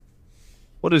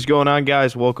What is going on,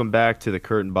 guys? Welcome back to the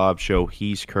Kurt and Bob Show.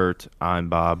 He's Kurt. I'm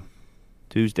Bob.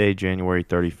 Tuesday, January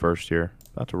 31st here.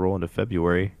 About to roll into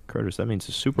February. Curtis, that means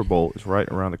the Super Bowl is right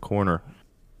around the corner.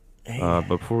 Hey.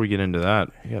 But before we get into that,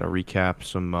 we got to recap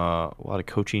a lot of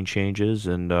coaching changes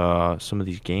and some of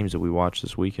these games that we watched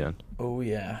this weekend. Oh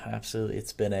yeah, absolutely.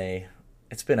 It's been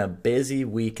a busy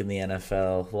week in the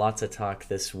NFL. Lots of talk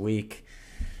this week.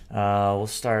 We'll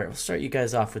start you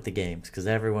guys off with the games because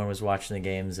everyone was watching the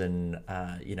games, and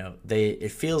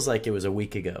it feels like it was a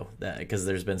week ago because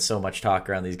there's been so much talk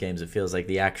around these games. It feels like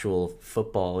the actual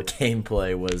football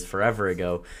gameplay was forever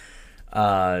ago.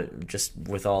 Just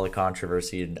with all the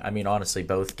controversy, and I mean honestly,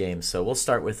 both games. So we'll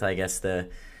start with, I guess, the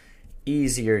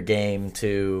easier game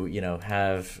to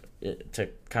have to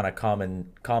kind of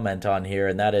comment on here,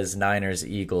 and that is Niners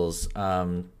Eagles.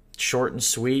 Short and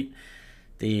sweet.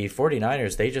 The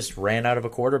 49ers, they just ran out of a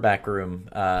quarterback room.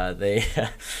 They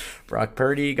Brock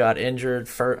Purdy got injured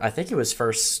I think it was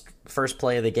first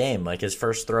play of the game, like his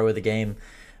first throw of the game.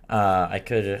 I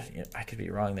could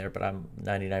be wrong there, but I'm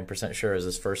 99% sure it was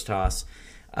his first toss.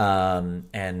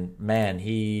 And man,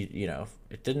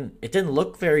 it didn't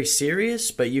look very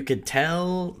serious, but you could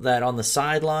tell that on the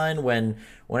sideline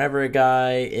whenever a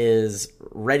guy is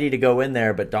ready to go in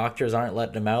there, but doctors aren't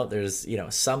letting him out, there's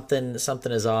something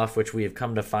is off, which we have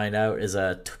come to find out is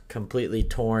a completely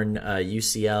torn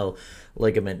UCL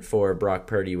ligament for Brock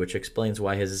Purdy, which explains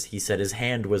why he said his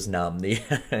hand was numb the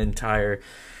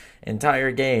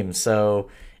entire game. So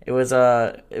it was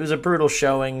a brutal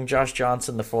showing. Josh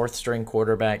Johnson, the fourth string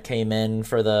quarterback, came in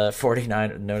for the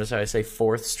 49ers. Notice how I say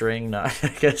fourth string, not I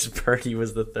guess Purdy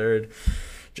was the third.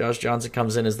 Josh Johnson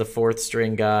comes in as the fourth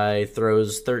string guy,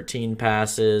 throws 13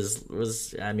 passes.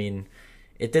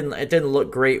 It didn't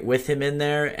look great with him in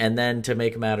there, and then to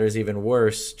make matters even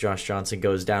worse, Josh Johnson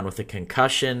goes down with a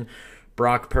concussion.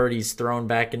 Brock Purdy's thrown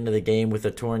back into the game with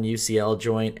a torn UCL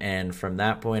joint, and from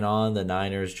that point on, the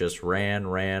Niners just ran,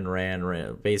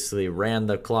 basically ran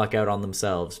the clock out on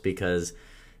themselves because,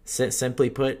 simply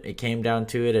put, it came down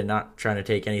to it, and not trying to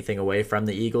take anything away from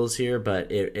the Eagles here, but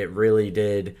it really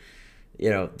did.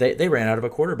 They ran out of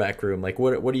a quarterback room. Like,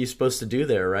 what are you supposed to do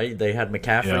there, right? They had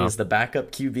McCaffrey Yeah. as the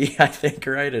backup QB, I think,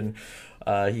 right? And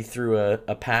he threw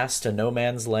a pass to no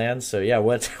man's land. So yeah,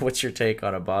 what's your take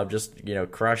on it, Bob? Just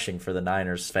crushing for the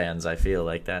Niners fans. I feel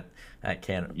like that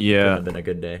couldn't Yeah. have been a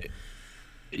good day.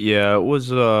 Yeah, it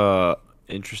was a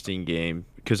interesting game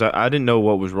because I didn't know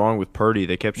what was wrong with Purdy.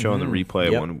 They kept showing the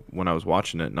replay Yep. when I was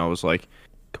watching it, and I was like,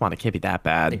 come on, it can't be that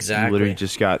bad. He literally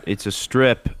Exactly. just it's a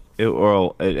strip.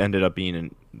 It ended up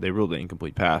being they ruled it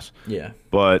incomplete pass, Yeah.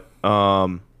 but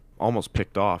almost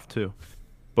picked off too.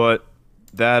 But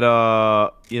that I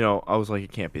was like,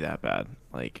 it can't be that bad.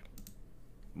 Like,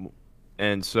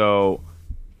 and so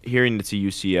hearing it's a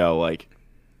UCL, like,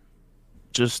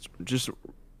 just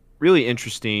really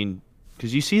interesting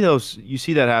because you see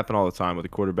that happen all the time with a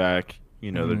quarterback.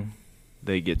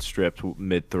 They get stripped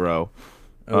mid throw.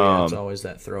 Oh yeah, it's always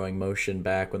that throwing motion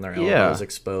back when their elbow Yeah, is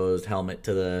exposed, helmet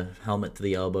to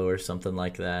the elbow or something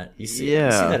like that. You see yeah,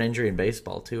 that injury in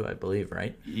baseball too, I believe,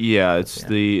 right? yeah.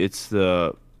 Yeah.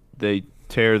 They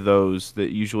tear those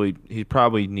that usually he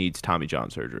probably needs Tommy John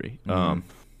surgery,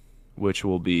 which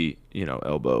will be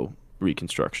elbow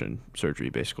reconstruction surgery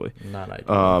basically. Not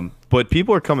ideal. But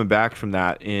people are coming back from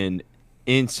that in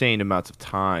insane amounts of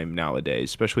time nowadays,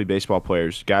 especially baseball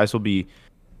players. Guys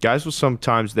will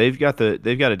sometimes they've got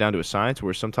it down to a science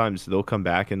where sometimes they'll come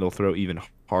back and they'll throw even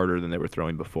harder than they were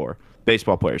throwing before.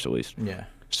 Baseball players at least. Yeah.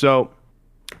 So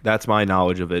that's my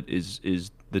knowledge of it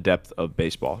is the depth of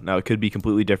baseball. Now it could be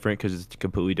completely different because it's a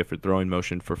completely different throwing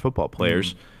motion for football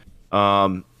players,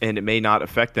 and it may not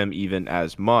affect them even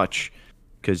as much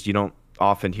because you don't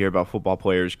often hear about football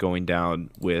players going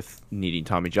down with needing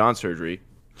Tommy John surgery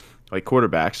like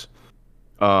quarterbacks.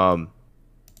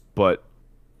 But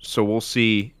so we'll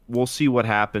see what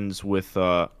happens with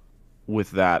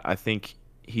that. I think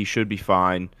he should be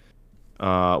fine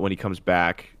when he comes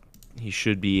back. He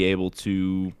should be able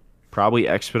to probably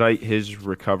expedite his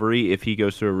recovery if he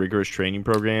goes through a rigorous training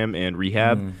program and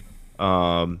rehab.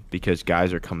 Because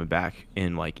guys are coming back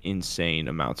in like insane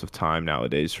amounts of time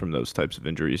nowadays from those types of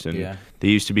injuries, and Yeah. they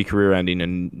used to be career-ending,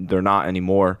 and they're not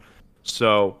anymore.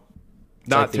 So, It's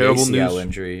not like the terrible ACL news.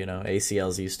 injury.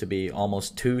 ACLs used to be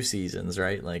almost 2 seasons,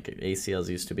 right? Like ACLs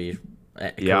used to be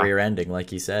Yeah. career ending,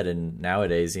 like you said, and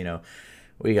nowadays,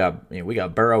 we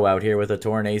got Burrow out here with a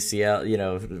torn ACL.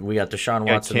 We got Deshaun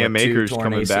Yeah, Watson Cam with two Akers torn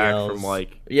coming ACLs. back from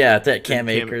like Yeah, that Cam Cam-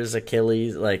 Akers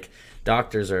Achilles. Like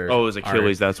doctors are. oh, it was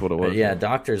Achilles. That's what it was. Yeah,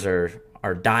 doctors are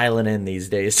dialing in these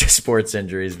days to sports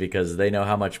injuries because they know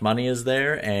how much money is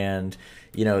there, and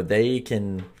they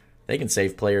can they can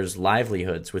save players'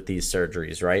 livelihoods with these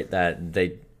surgeries, right? That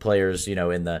they players, you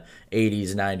know, in the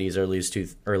 80s,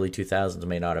 90s, early 2000s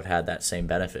may not have had that same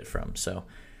benefit from. So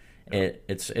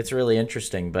it's really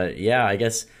interesting. But yeah, I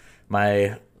guess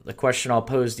the question I'll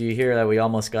pose to you here that we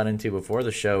almost got into before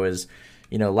the show is,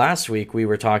 you know, last week we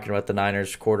were talking about the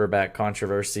Niners quarterback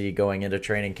controversy going into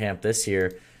training camp this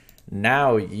year.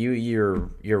 Now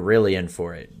you're really in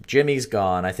for it. Jimmy's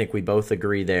gone. I think we both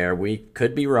agree there. We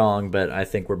could be wrong, but I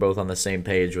think we're both on the same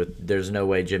page with there's no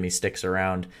way Jimmy sticks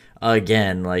around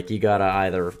again. Like, you gotta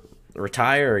either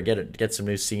retire or get some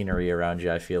new scenery around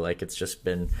you. I feel like it's just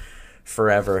been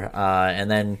forever. And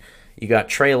then you got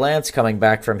Trey Lance coming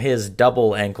back from his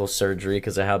double ankle surgery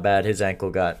because of how bad his ankle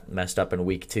got messed up in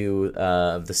week 2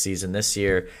 of the season this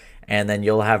year. And then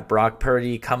you'll have Brock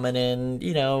Purdy coming in,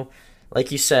 you know, like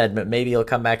you said, maybe he'll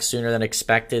come back sooner than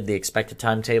expected. The expected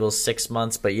timetable is 6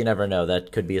 months, but you never know.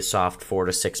 That could be a soft 4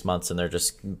 to 6 months, and they're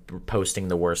just posting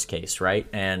the worst case, right?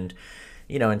 And,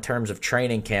 you know, in terms of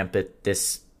training camp,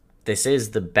 this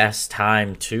is the best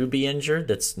time to be injured.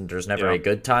 There's never a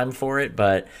good time for it,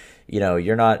 but, you know,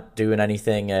 you're not doing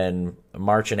anything in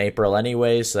March and April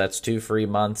anyway, so that's 2 free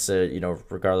months, you know,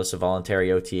 regardless of voluntary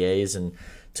OTAs, and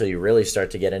until you really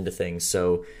start to get into things.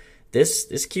 So This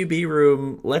QB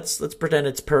room, let's pretend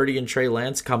it's Purdy and Trey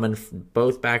Lance coming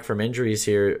both back from injuries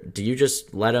here. Do you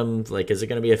just let them, like, is it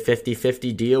going to be a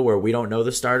 50-50 deal where we don't know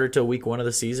the starter till week 1 of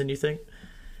the season, you think?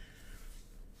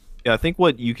 Yeah, I think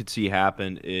what you could see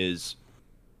happen is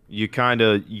you're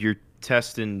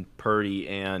testing Purdy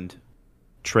and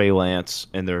Trey Lance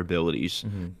and their abilities.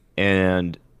 Mm-hmm.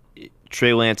 And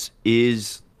Trey Lance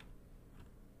is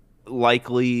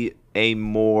likely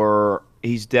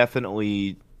he's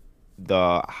definitely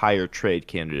the higher trade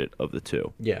candidate of the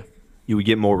two. Yeah. You would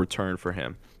get more return for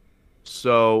him.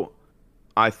 So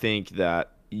I think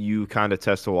that you kind of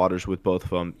test the waters with both of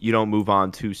them. You don't move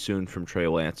on too soon from Trey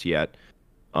Lance yet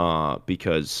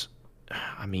because,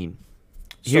 I mean,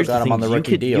 still got him on the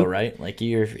rookie deal, right? Like,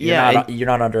 you're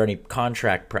not under any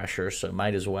contract pressure, so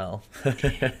might as well.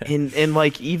 and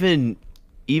like even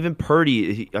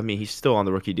Purdy, he's still on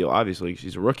the rookie deal, obviously, because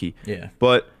he's a rookie. Yeah.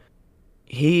 But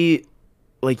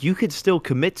you could still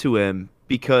commit to him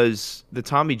because the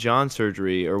Tommy John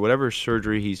surgery or whatever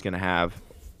surgery he's going to have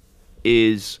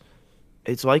it's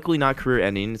likely not career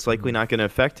ending. It's likely not going to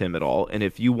affect him at all. And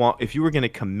if you were going to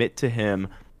commit to him,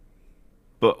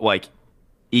 but like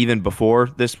even before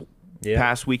this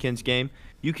past weekend's game,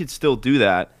 you could still do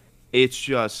that. It's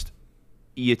just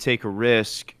you take a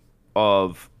risk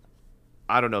of,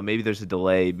 I don't know, maybe there's a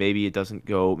delay. Maybe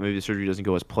the surgery doesn't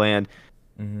go as planned.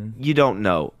 Mm-hmm. You don't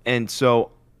know. And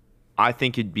so I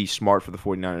think it'd be smart for the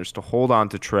 49ers to hold on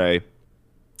to Trey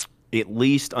at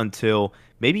least until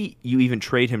maybe you even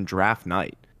trade him draft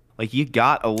night. Like, you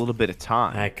got a little bit of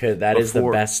time. That is the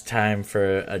best time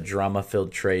for a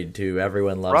drama-filled trade, too.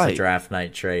 Everyone loves a draft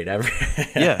night trade.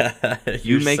 Yeah.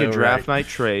 You make a draft night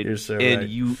trade, You're so and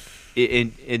right.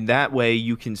 in that way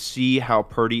you can see how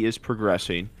Purdy is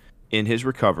progressing in his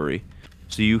recovery.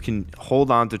 So you can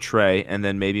hold on to Trey and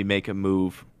then maybe make a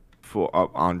move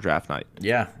on draft night.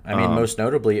 Yeah, I mean, most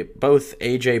notably, both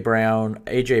AJ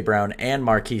Brown and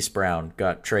Marquise Brown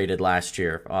got traded last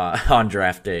year on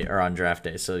draft day.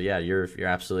 So yeah, you're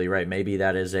absolutely right. Maybe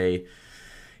that is a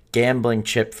gambling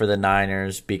chip for the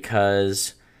Niners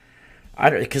because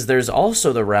there's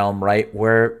also the realm, right,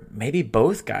 where maybe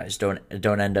both guys don't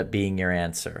end up being your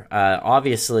answer.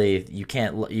 Obviously, you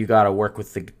got to work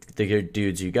with the good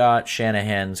dudes you got.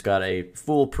 Shanahan's got a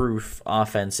foolproof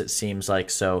offense, it seems like.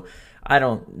 So I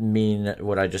don't mean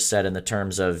what I just said in the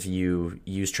terms of you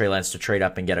use Trey Lance to trade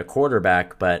up and get a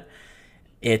quarterback, but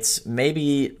it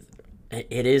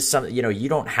is something, you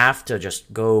don't have to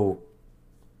just go,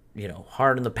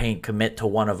 hard in the paint, commit to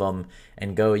one of them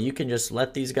and go. You can just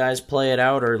let these guys play it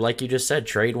out, or like you just said,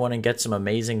 trade one and get some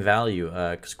amazing value.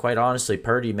 Because quite honestly,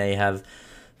 Purdy may have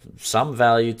some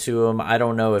value to him. I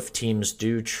don't know if teams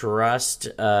do trust,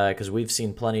 because we've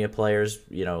seen plenty of players,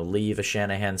 leave a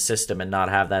Shanahan system and not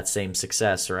have that same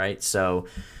success, right? So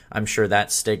I'm sure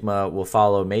that stigma will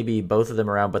follow maybe both of them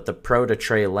around, but the pro to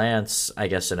Trey Lance, I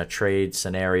guess in a trade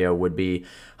scenario, would be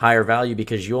higher value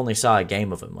because you only saw a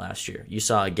game of him last year. You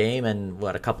saw a game and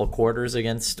a couple quarters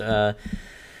against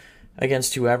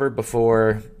whoever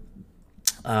before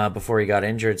he got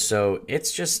injured. So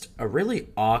it's just a really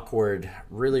awkward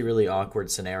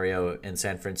scenario in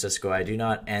San Francisco. I do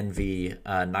not envy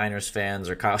Niners fans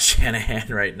or Kyle Shanahan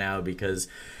right now because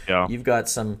you've got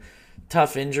some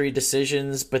tough injury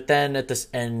decisions, but then at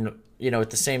the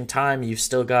same time, you've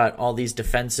still got all these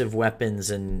defensive weapons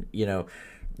and,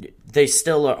 they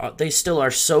still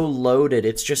are so loaded.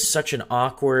 It's just such an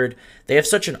awkward. They have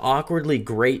such an awkwardly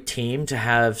great team to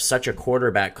have such a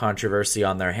quarterback controversy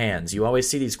on their hands. You always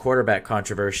see these quarterback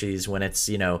controversies when it's,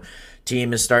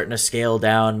 team is starting to scale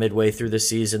down midway through the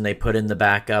season. They put in the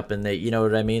backup, and they, you know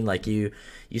what I mean? Like you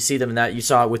see them in that. You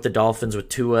saw it with the Dolphins with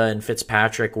Tua and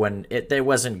Fitzpatrick when there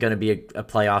wasn't going to be a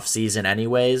playoff season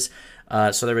anyways.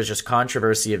 So there was just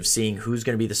controversy of seeing who's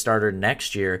going to be the starter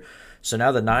next year. So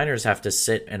now the Niners have to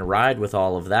sit and ride with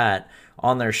all of that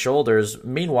on their shoulders.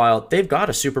 Meanwhile, they've got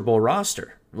a Super Bowl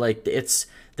roster. Like this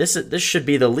should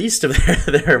be the least of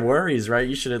their worries, right?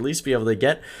 You should at least be able to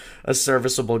get a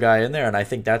serviceable guy in there, and I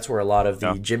think that's where a lot of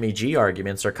the Jimmy G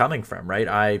arguments are coming from, right?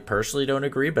 I personally don't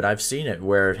agree, but I've seen it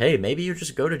where, hey, maybe you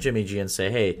just go to Jimmy G and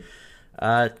say, hey,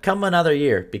 come another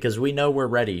year because we know we're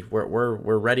ready. We're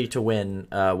ready to win.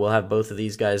 We'll have both of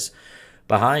these guys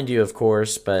behind you, of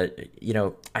course, but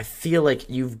I feel like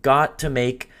you've got to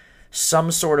make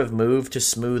some sort of move to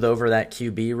smooth over that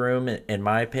QB room, in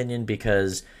my opinion,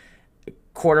 because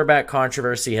quarterback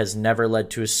controversy has never led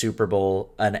to a Super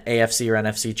Bowl, an AFC or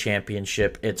NFC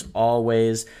championship. It's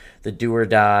always the do or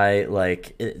die.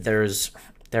 Like there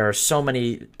are so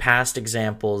many past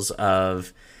examples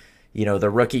of the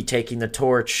rookie taking the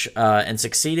torch and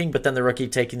succeeding, but then the rookie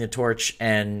taking the torch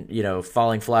and,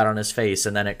 falling flat on his face,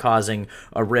 and then it causing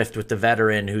a rift with the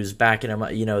veteran who's backing him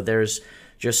up. There's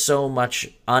just so much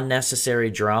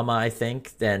unnecessary drama, I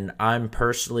think. Then I'm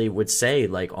personally would say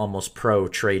like almost pro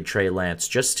trade Trey Lance,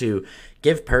 just to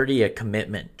give Purdy a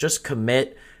commitment. Just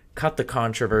commit, cut the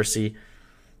controversy,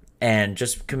 and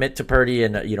just commit to Purdy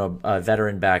and a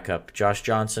veteran backup. Josh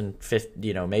Johnson, fifth.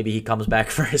 Maybe he comes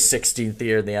back for his 16th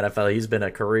year in the NFL. He's been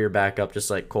a career backup, just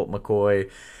like Colt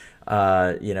McCoy.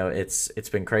 It's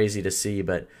been crazy to see,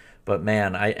 but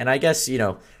man, I guess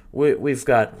we've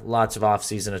got lots of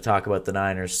offseason to talk about the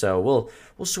Niners, so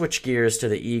we'll switch gears to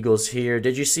the Eagles here.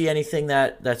 Did you see anything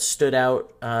that stood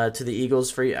out to the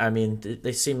Eagles for you? I mean,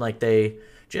 they seem like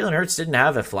Jalen Hurts didn't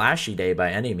have a flashy day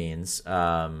by any means.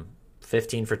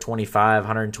 15 for 25,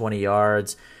 120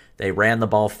 yards. They ran the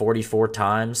ball 44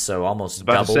 times, so almost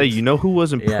doubled. To say, who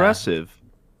was impressive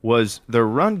was their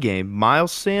run game.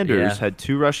 Miles Sanders had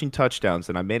 2 rushing touchdowns,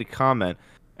 and I made a comment,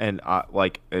 and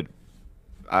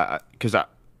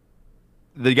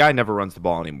the guy never runs the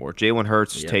ball anymore. Jalen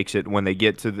Hurts takes it when they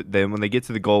get to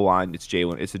the goal line. It's the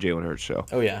Jalen Hurts show.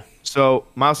 Oh yeah. So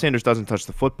Miles Sanders doesn't touch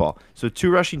the football. So 2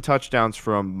 rushing touchdowns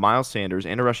from Miles Sanders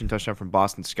and a rushing touchdown from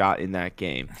Boston Scott in that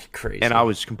game. Crazy. And I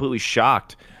was completely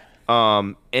shocked.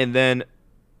 And then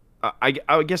I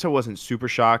guess I wasn't super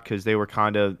shocked because they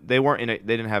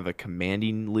didn't have a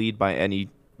commanding lead by any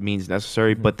means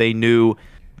necessary, but they knew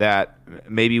that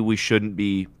maybe we shouldn't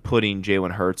be putting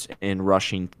Jalen Hurts in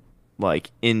rushing,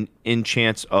 like in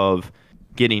chance of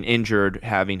getting injured,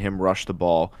 having him rush the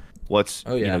ball. Let's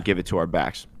give it to our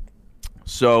backs.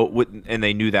 So and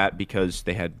they knew that because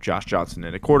they had Josh Johnson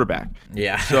and a quarterback.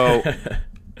 Yeah.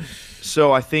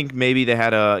 So I think maybe they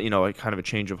had a kind of a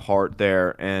change of heart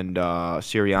there, and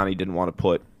Sirianni didn't want to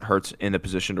put Hurts in the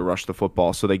position to rush the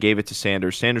football, so they gave it to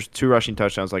Sanders. Sanders 2 rushing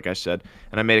touchdowns, like I said,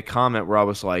 and I made a comment where I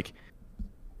was like,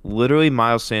 literally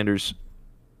Miles Sanders,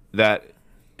 that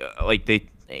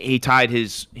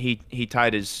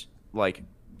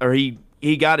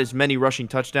he got as many rushing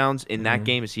touchdowns in that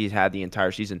game as he's had the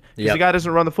entire season. Because the guy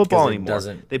doesn't run the football anymore.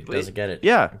 Doesn't get it.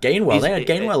 Yeah. Gainwell. They had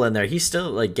Gainwell in there. He's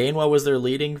still Gainwell was their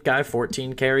leading guy,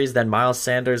 14 carries. Then Miles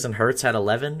Sanders and Hurts had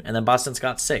 11, and then Boston's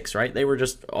got 6. Right? They were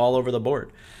just all over the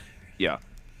board. Yeah.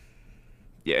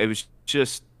 Yeah. It was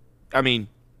just. I mean,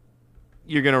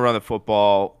 you're gonna run the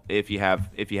football if you have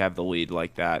the lead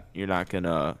like that. You're not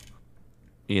gonna.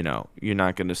 You're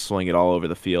not gonna sling it all over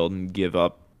the field and give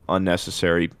up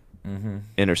unnecessary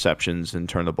interceptions and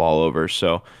turn the ball over.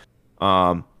 So,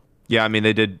 I mean,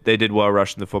 they did well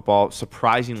rushing the football,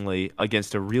 surprisingly,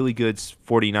 against a really good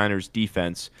 49ers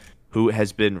defense who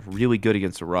has been really good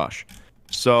against the rush.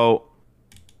 So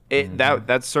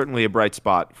that's certainly a bright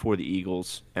spot for the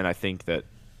Eagles, and I think that,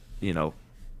 I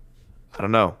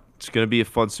don't know. It's going to be a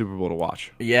fun Super Bowl to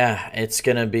watch. Yeah, it's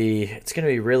going to be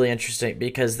really interesting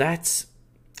because that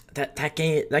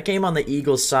game on the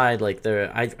Eagles side,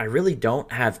 I really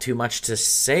don't have too much to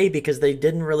say because they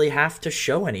didn't really have to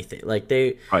show anything. Like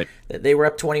they were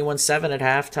up 21-7 at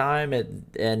halftime,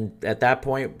 and at that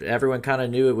point, everyone kind of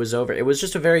knew it was over. It was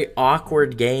just a very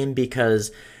awkward game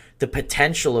because the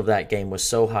potential of that game was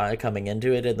so high coming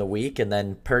into it in the week, and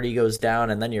then Purdy goes down,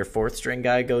 and then your 4th string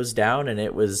guy goes down, and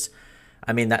it was.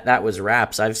 I mean, that was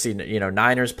raps. I've seen,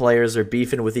 Niners players are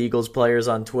beefing with Eagles players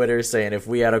on Twitter saying if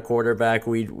we had a quarterback,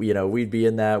 we'd be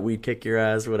in that, we'd kick your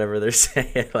ass, whatever they're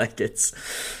saying. Like it's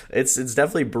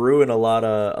definitely brewing a lot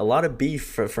of beef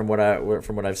from what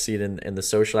I've seen in the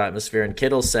social atmosphere. And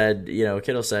Kittle said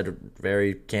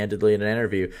very candidly in an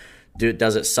interview, dude,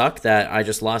 does it suck that I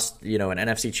just lost, an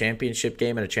NFC championship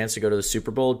game and a chance to go to the Super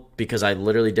Bowl because I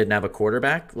literally didn't have a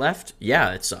quarterback left?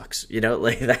 Yeah, it sucks.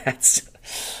 Like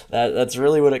that's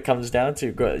really what it comes down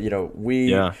to.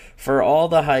 For all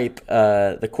the hype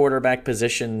the quarterback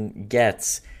position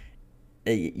gets,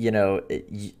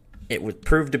 it would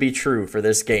prove to be true for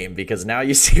this game, because now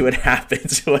you see what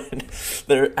happens when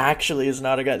there actually is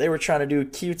not a guy. They were trying to do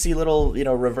cutesy little,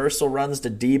 reversal runs to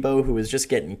Debo, who was just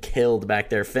getting killed back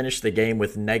there, finished the game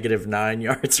with -9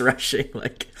 yards rushing.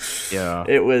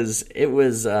 It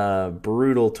was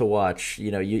brutal to watch.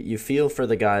 You feel for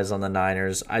the guys on the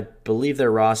Niners. I believe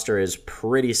their roster is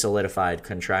pretty solidified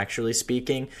contractually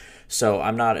speaking, so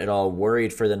I'm not at all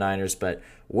worried for the Niners, but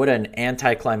what an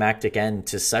anticlimactic end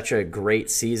to such a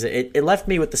great season. It left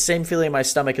me with the same feeling in my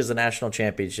stomach as the national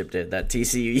championship did, that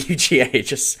TCU UGA.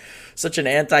 Just such an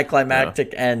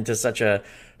anticlimactic end to such a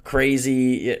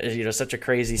crazy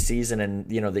season. And,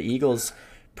 the Eagles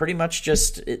pretty much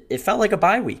it felt like a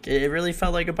bye week. It really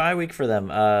felt like a bye week for them.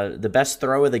 The best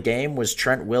throw of the game was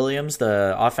Trent Williams,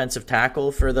 the offensive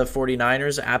tackle for the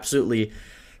 49ers, absolutely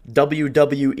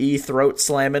WWE throat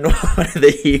slamming one of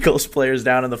the Eagles players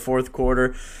down in the fourth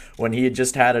quarter when he had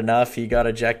just had enough. He got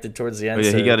ejected towards the end.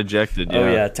 He got ejected. Oh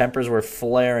yeah, tempers were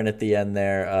flaring at the end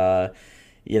there.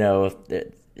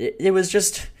 It was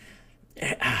just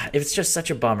such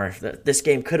a bummer. This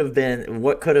game could have been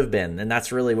what could have been, and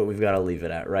that's really what we've got to leave it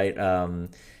at, right? And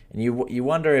you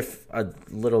wonder if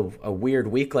a weird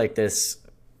week like this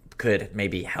could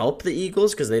maybe help the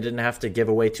Eagles, because they didn't have to give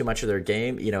away too much of their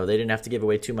game. They didn't have to give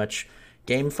away too much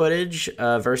game footage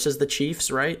versus the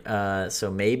Chiefs, right? So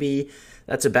maybe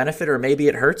that's a benefit, or maybe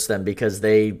it hurts them because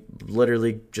they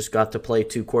literally just got to play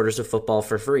 2 quarters of football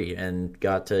for free and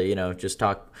got to, just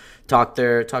talk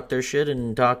their shit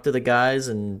and talk to the guys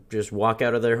and just walk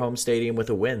out of their home stadium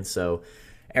with a win. So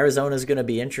Arizona's going to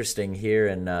be interesting here,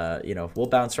 and we'll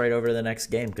bounce right over to the next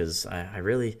game, because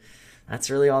that's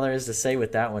really all there is to say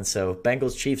with that one. So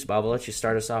Bengals Chiefs, Bob, I'll let you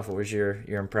start us off. What was your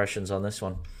impressions on this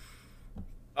one?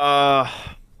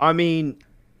 I mean,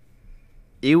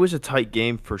 it was a tight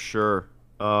game for sure.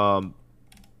 I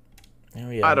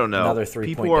don't know. Another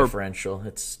 3-point differential.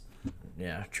 It's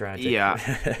tragic. Yeah,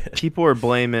 people are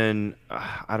blaming.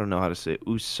 I don't know how to say it.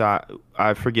 Usai.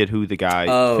 I forget who the guy.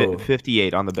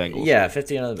 58 on the Bengals. Yeah,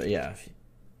 50 on the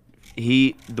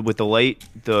He with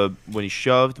when he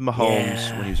shoved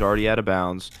Mahomes when he was already out of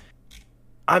bounds.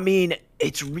 I mean,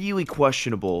 it's really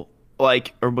questionable.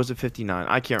 Or was it 59?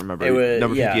 I can't remember. It was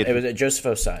number 58. It was Joseph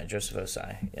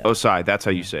Osai. Yeah. Osai, that's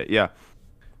how you say it. Yeah.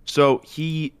 So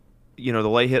he, the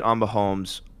late hit on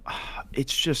Mahomes.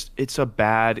 It's a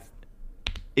bad.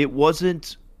 It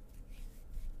wasn't.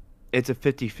 It's a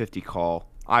 50-50 call.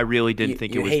 I really didn't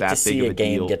think it was that big of a deal. You hate to see a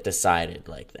game get decided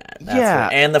like that.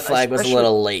 And the flag was a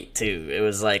little late too. It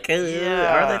was like, are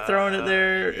they throwing it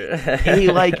there?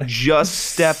 He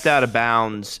just stepped out of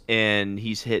bounds and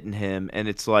he's hitting him, and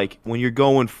it's like when you're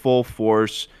going full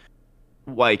force,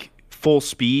 full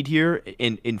speed here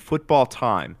in football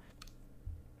time.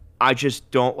 I just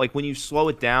don't when you slow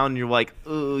it down and you're like,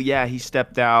 oh yeah, he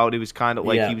stepped out. It was kind of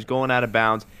he was going out of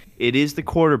bounds. It is the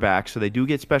quarterback, so they do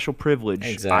get special privilege,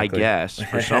 exactly. I guess,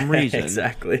 for some reason.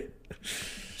 Exactly.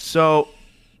 So,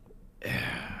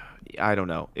 I don't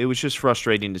know. It was just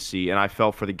frustrating to see, and I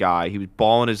felt for the guy. He was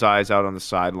bawling his eyes out on the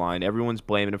sideline. Everyone's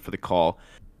blaming him for the call.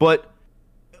 But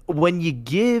when you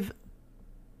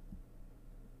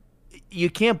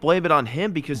can't blame it on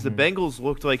him, because the Bengals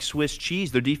looked like Swiss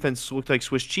cheese. Their defense looked like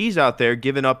Swiss cheese out there,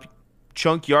 giving up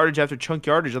chunk yardage after chunk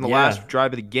yardage on the last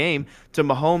drive of the game to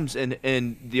Mahomes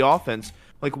and the offense.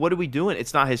 What are we doing?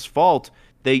 It's not his fault.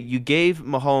 You gave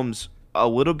Mahomes a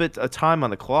little bit of time on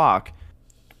the clock,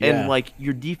 and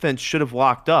your defense should have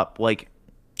locked up. And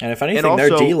if anything, their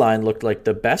D-line looked like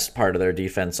the best part of their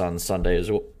defense on Sunday as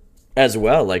well.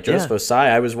 Joseph Osai,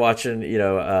 I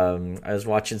was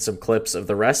watching some clips of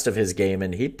the rest of his game,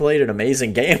 and he played an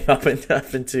amazing game up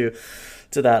into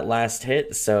that last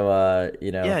hit. So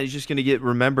he's just going to get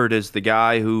remembered as the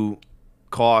guy who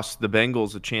cost the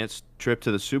Bengals a trip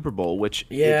to the Super Bowl, which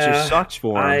it just sucks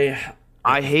for him.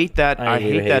 I hate that. I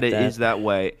hate that it is that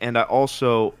way. And I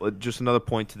also just another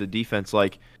point to the defense.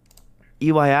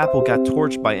 Eli Apple got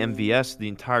torched by MVS the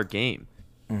entire game.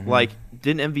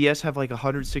 Didn't MVS have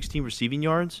 116 receiving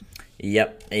yards?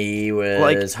 Yep, he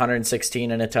Like, was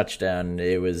 116 and a touchdown.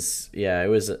 It was,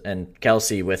 and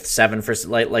Kelsey with seven for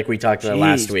like we talked about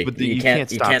last jeez, week. but you can't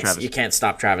stop Travis. You can't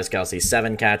stop Travis Kelsey.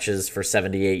 7 catches for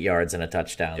 78 yards and a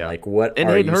touchdown. Yeah. Like, what And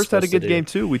are Hayden you Hurst had a supposed to good do? game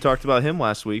too. We talked about him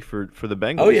last week for the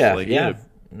Bengals. Oh yeah, Like, yeah.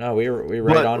 No, we were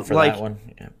right But, on for like, that one.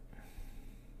 Yeah.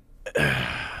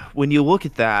 when you look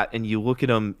at that and you look at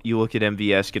him, you look at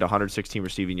MVS get 116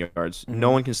 receiving yards. Mm-hmm.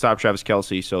 No one can stop Travis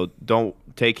Kelsey, so don't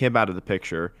take him out of the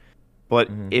picture. But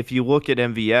Mm-hmm. if you look at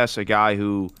MVS, a guy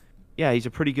who, yeah, he's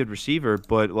a pretty good receiver,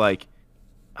 but like,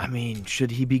 I mean,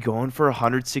 should he be going for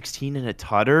 116 and a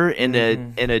tutter in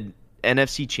a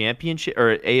NFC championship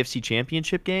or AFC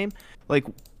championship game? Like,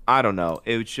 I don't know.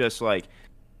 It was just like,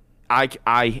 I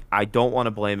don't want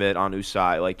to blame it on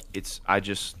Usai. Like,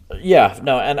 Yeah,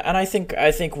 no, and I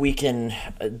think we can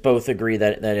both agree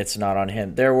that it's not on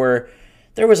him. There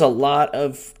was a lot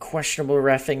of questionable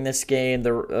reffing this game. The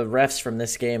refs from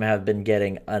this game have been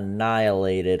getting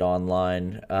annihilated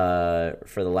online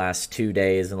for the last 2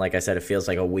 days, and like I said, it feels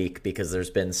like a week because there's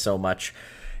been so much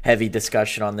heavy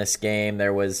discussion on this game.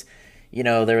 There was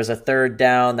a third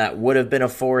down that would have been a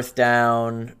fourth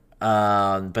down.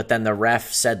 But then the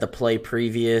ref said the play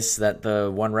previous that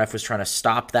the one ref was trying to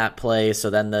stop that play.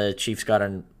 So then the Chiefs got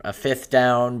a fifth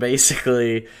down,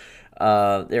 basically.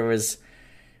 There was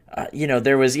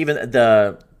even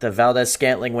the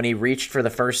Valdez-Scantling, when he reached for the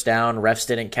first down, refs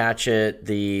didn't catch it.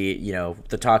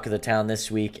 The talk of the town this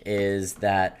week is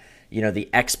that, the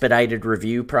expedited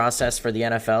review process for the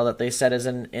NFL that they said is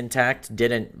intact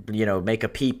didn't, make a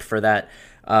peep for that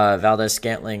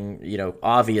Valdez-Scantling,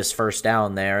 obvious first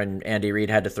down there, and Andy Reid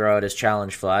had to throw out his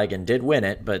challenge flag and did win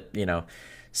it, but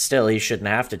still he shouldn't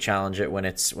have to challenge it when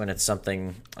it's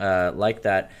something like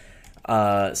that.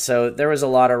 So there was a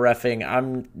lot of reffing.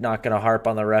 I'm not going to harp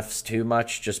on the refs too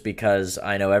much just because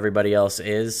I know everybody else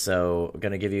is, so I'm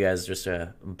going to give you guys just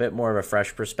a bit more of a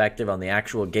fresh perspective on the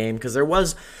actual game because there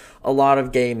was a lot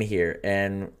of game here,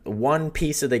 and one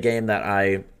piece of the game that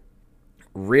I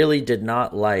really did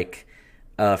not like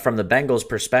from the Bengals'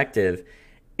 perspective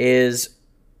is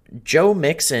Joe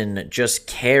Mixon just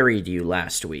carried you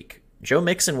last week. Joe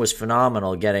Mixon was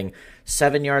phenomenal, getting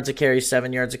 7 yards a carry,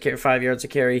 7 yards a carry, 5 yards a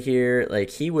carry here. Like,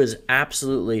 he was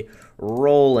absolutely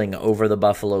rolling over the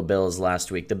Buffalo Bills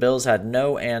last week. The Bills had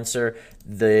no answer.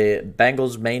 The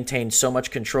Bengals maintained so much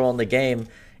control in the game.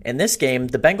 In this game,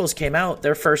 the Bengals came out,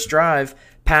 their first drive,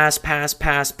 pass,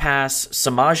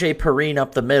 Samaje Perine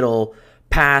up the middle,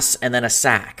 pass, and then a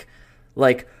sack.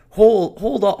 Like,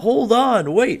 hold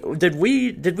on, wait, did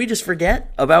we just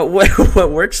forget about what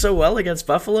worked so well against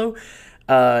Buffalo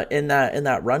in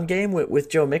that run game with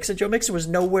Joe Mixon? Joe Mixon was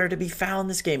nowhere to be found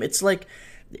this game. It's like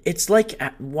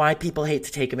why people hate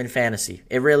to take him in fantasy.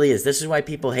 It really is. This is why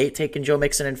people hate taking Joe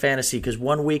Mixon in fantasy, because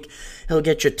 1 week he'll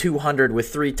get you 200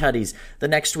 with 3 tutties. The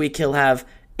next week he'll have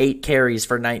 8 carries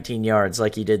for 19 yards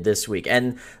like he did this week.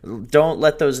 And don't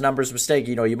let those numbers mistake.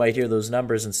 You might hear those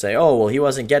numbers and say, oh, well, he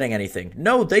wasn't getting anything.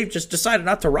 No, they just decided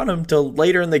not to run him till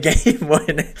later in the game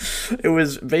when it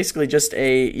was basically just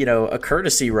a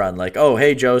courtesy run. Like, oh,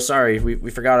 hey, Joe, sorry, we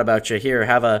forgot about you. Here,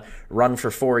 have a run for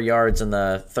 4 yards in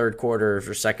the third quarter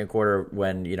or second quarter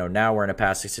when, now we're in a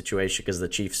passing situation because the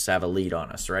Chiefs have a lead on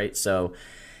us, right? So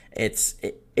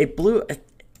it blew.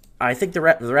 I think the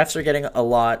refs are getting a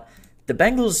lot. The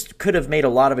Bengals could have made a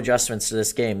lot of adjustments to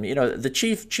this game. The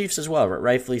Chiefs as well,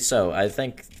 rightfully so. I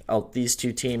think these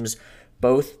two teams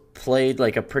both played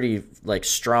like a pretty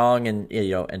strong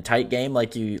and tight game,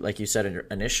 like you said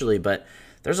initially. But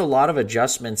there's a lot of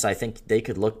adjustments I think they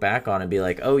could look back on and be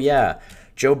like, oh yeah,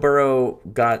 Joe Burrow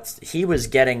he was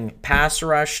getting pass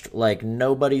rushed like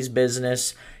nobody's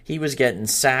business. He was getting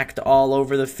sacked all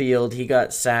over the field. He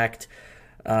got sacked.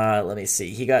 Let me see.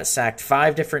 He got sacked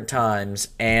 5 different times,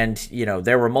 and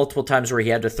there were multiple times where he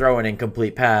had to throw an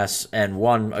incomplete pass and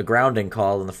won a grounding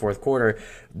call in the fourth quarter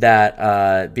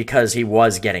that because he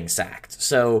was getting sacked.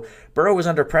 So Burrow was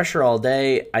under pressure all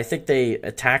day. I think they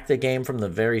attacked the game from the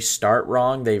very start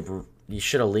wrong. You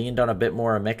should have leaned on a bit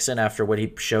more of Mixon after what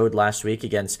he showed last week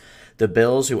against the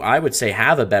Bills, who I would say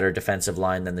have a better defensive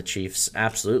line than the Chiefs.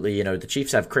 Absolutely. The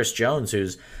Chiefs have Chris Jones,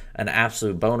 who's an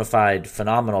absolute bona fide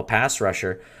phenomenal pass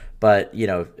rusher. But,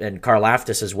 and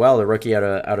Karlaftis as well, the rookie out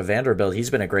of Vanderbilt, he's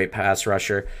been a great pass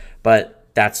rusher. But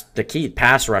that's the key,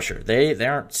 pass rusher. They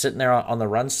aren't sitting there on the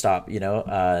run stop,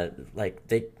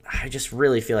 I just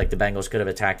really feel like the Bengals could have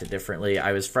attacked it differently.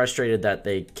 I was frustrated that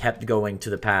they kept going to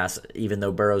the pass, even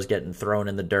though Burrow's getting thrown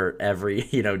in the dirt every,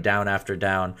 down after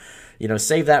down.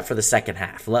 Save that for the second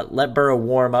half. Let Burrow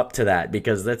warm up to that,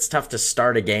 because it's tough to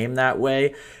start a game that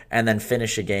way and then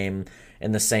finish a game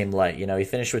in the same light. You know, he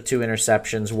finished with 2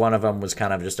 interceptions. One of them was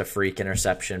kind of just a freak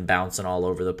interception, bouncing all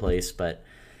over the place. But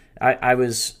I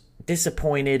was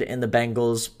disappointed in the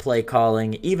Bengals play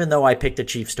calling, even though I picked the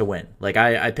Chiefs to win. Like,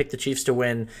 I picked the Chiefs to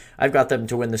win. I've got them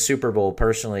to win the Super Bowl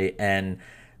personally,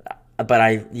 but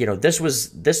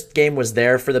this game was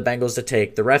there for the Bengals to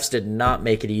take. The refs did not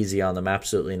make it easy on them,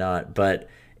 absolutely not. But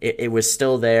it was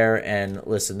still there. And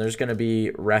listen, there's going to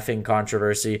be reffing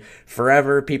controversy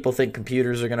forever. People think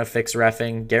computers are going to fix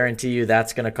reffing. Guarantee you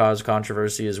that's going to cause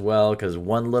controversy as well, because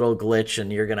one little glitch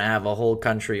and you're going to have a whole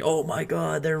country, oh my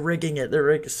God, they're rigging it.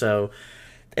 So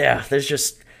yeah, there's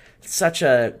just such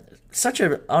an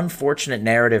unfortunate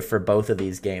narrative for both of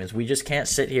these games. We just can't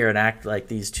sit here and act like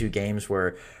these 2 games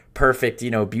were perfect,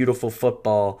 beautiful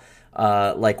football,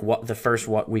 like what the first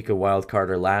week of Wild Card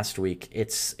or last week.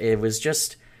 It was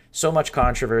just so much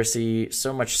controversy,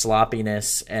 so much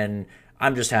sloppiness, and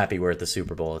I'm just happy we're at the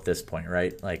Super Bowl at this point,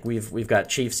 right? Like we've got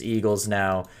Chiefs Eagles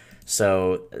now,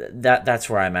 so that's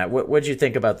where I'm at. What'd you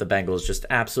think about the Bengals just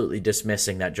absolutely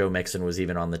dismissing that Joe Mixon was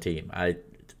even on the team? I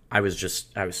was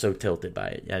so tilted by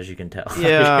it, as you can tell.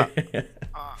 Yeah,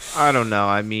 I don't know.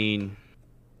 I mean,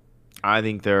 I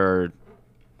think there are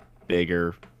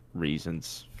bigger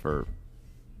reasons for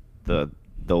the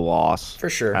loss. For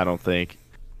sure. I don't think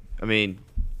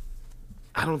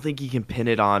you can pin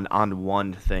it on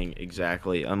one thing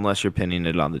exactly, unless you're pinning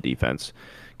it on the defense,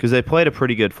 because they played a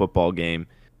pretty good football game,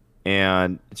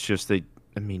 and it's just I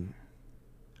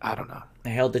don't know.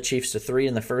 They held the Chiefs to 3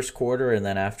 in the first quarter, and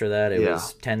then after that it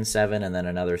was 10-7, and then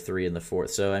another 3 in the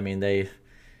fourth. So I mean they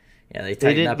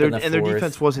tightened up in the fourth. And their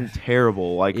defense wasn't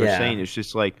terrible, like you're saying. It's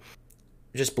just like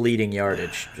bleeding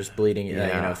yardage,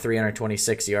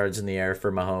 326 yards in the air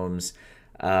for Mahomes.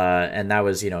 And that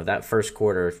was, that first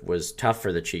quarter was tough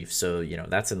for the Chiefs. So,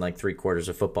 that's in like 3 quarters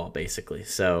of football, basically.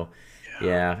 So,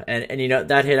 yeah. And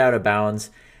that hit out of bounds.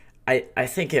 I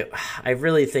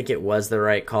really think it was the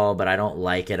right call, but I don't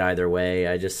like it either way.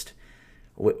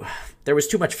 There was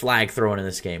too much flag thrown in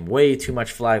this game. Way too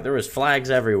much flag. There was flags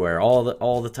everywhere, all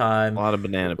the time. A lot of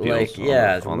banana peels.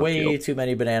 Way too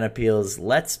many banana peels.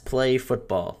 Let's play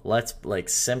football.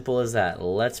 Simple as that.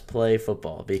 Let's play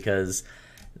football, because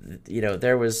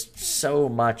there was so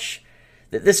much.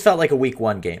 This felt like a week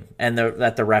 1 game, and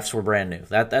that the refs were brand new.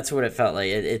 That's what it felt like.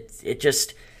 It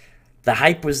just, the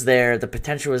hype was there, the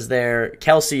potential was there.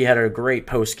 Kelsey had a great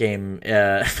post game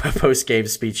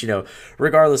speech.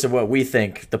 Regardless of what we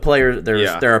think,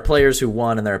 there are players who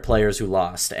won and there are players who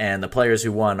lost, and the players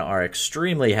who won are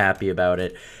extremely happy about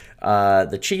it.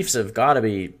 The Chiefs have got to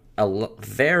be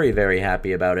very, very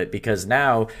happy about it, because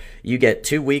now you get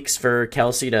 2 weeks for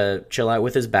Kelsey to chill out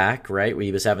with his back, right?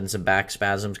 He was having some back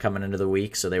spasms coming into the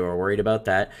week, so they were worried about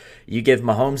that. You give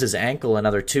Mahomes his ankle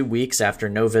another 2 weeks after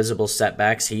no visible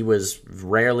setbacks. He was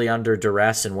rarely under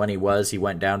duress, and when he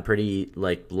went down pretty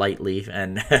lightly,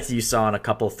 and as you saw in a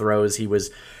couple throws, he was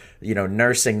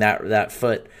nursing that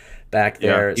foot back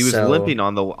there. Yeah, he was limping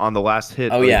on the last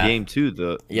hit of the game too.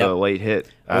 The late hit.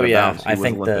 I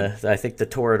think the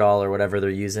Toradol or whatever they're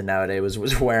using nowadays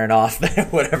was wearing off.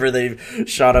 Whatever they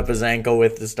shot up his ankle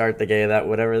with to start the game,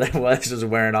 whatever that was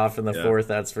wearing off in the fourth.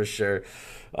 That's for sure.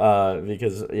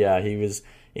 Because he was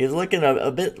looking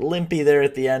a bit limpy there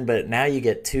at the end. But now you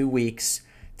get 2 weeks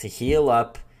to heal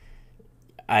up.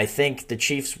 I think the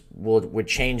Chiefs would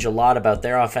change a lot about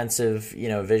their offensive,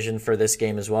 vision for this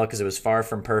game as well, because it was far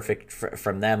from perfect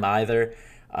from them either.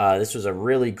 This was a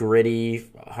really gritty,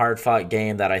 hard-fought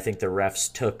game that I think the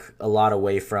refs took a lot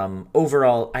away from.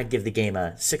 Overall, I'd give the game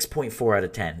a 6.4 out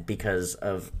of 10 because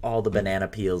of all the banana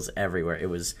peels everywhere. It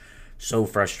was so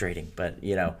frustrating, but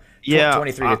 23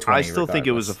 to 20. I still think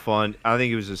it was I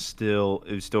think it was still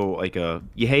like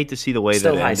you hate to see the way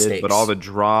that it ended, stakes. But all the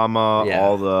drama,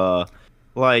 all the.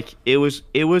 It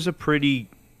was a pretty.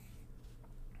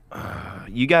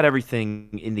 You got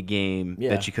everything in the game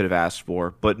that you could have asked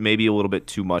for, but maybe a little bit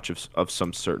too much of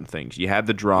some certain things. You had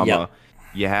the drama,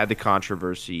 you had the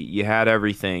controversy, you had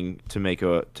everything to make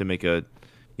a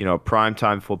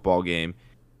primetime football game.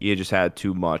 You just had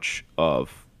too much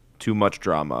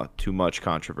drama, too much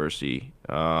controversy.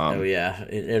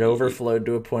 It overflowed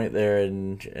to a point there,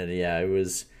 and it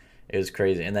was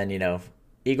crazy. And then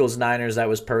Eagles Niners, that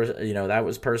was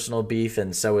personal beef,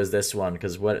 and so is this one,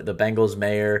 because what the Bengals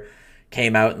mayor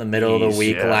came out in the middle of the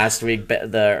week last week,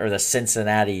 the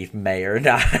Cincinnati mayor.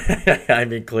 I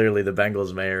mean, clearly the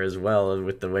Bengals mayor as well,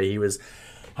 with the way he was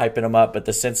hyping them up, but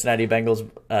the Cincinnati Bengals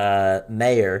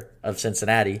mayor of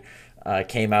Cincinnati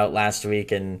came out last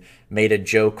week and made a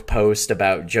joke post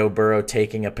about Joe Burrow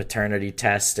taking a paternity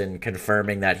test and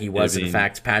confirming that he was in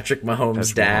fact Patrick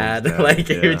Mahomes' dad. Like,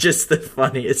 it was just the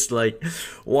funniest. Like,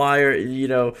 why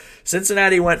are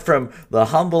Cincinnati went from the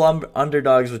humble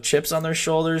underdogs with chips on their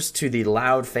shoulders to the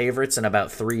loud favorites in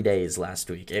about 3 days last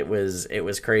week. It was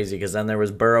crazy, because then there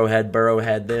was Burrow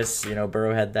had this,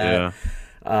 Burrow had that. Yeah.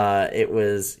 It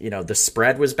was, the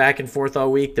spread was back and forth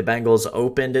all week. The Bengals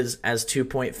opened as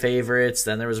 2-point favorites.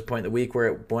 Then there was a point in the week where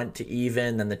it went to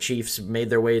even. Then the Chiefs made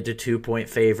their way to 2-point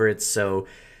favorites. So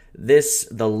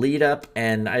the lead up,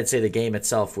 and I'd say the game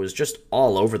itself, was just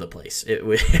all over the place. It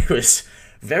was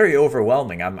very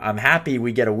overwhelming. I'm happy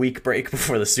we get a week break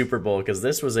before the Super Bowl, because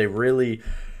this was a really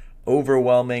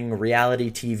overwhelming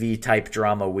reality TV type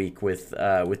drama week with the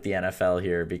NFL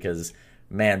here, because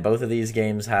man, both of these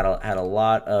games had a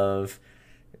lot of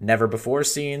never before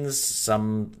scenes,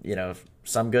 some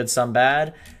good, some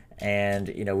bad, and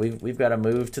we've got to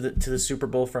move to the Super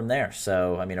Bowl from there.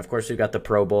 So I mean, of course, we've got the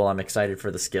Pro Bowl. I'm excited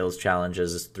for the skills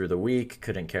challenges through the week.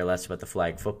 Couldn't care less about the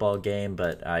flag football game,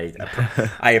 but I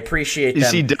appreciate you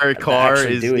them. see Derek Carr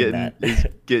is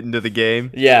getting to the game.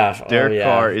 Yeah, Derek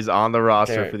Carr is on the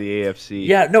roster for the AFC.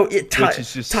 Yeah, no,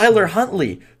 Tyler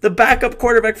Huntley, the backup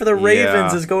quarterback for the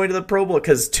Ravens, is going to the Pro Bowl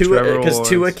because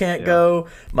Tua can't go,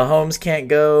 Mahomes can't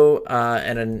go,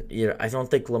 and then I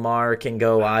don't think Lamar can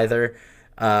go either.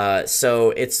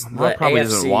 So it's Lamar the probably AFC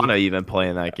doesn't want to even play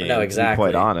in that game. No, exactly. To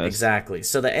be quite honest, exactly.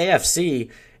 So the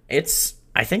AFC,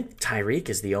 I think Tyreek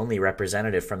is the only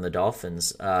representative from the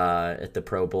Dolphins at the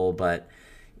Pro Bowl, but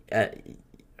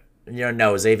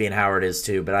no, Xavier Howard is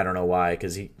too, but I don't know why,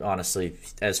 because he honestly,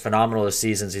 as phenomenal as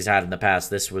seasons he's had in the past,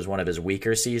 this was one of his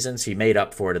weaker seasons. He made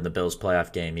up for it in the Bills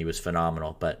playoff game. He was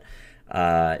phenomenal, but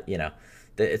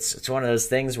it's one of those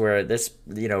things where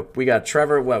we got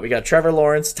Trevor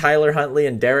Lawrence, Tyler Huntley,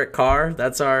 and Derek Carr.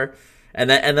 That's our, and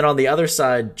then on the other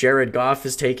side, Jared Goff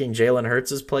is taking Jalen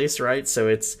Hurts' place, right? So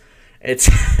it's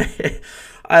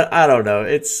I don't know.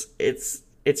 It's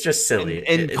just silly.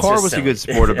 And Carr was a good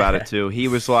sport about it too. He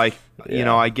was like,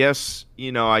 I guess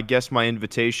my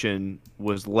invitation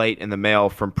was late in the mail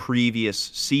from previous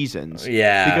seasons.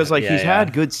 Yeah, because he's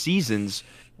had good seasons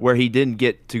where he didn't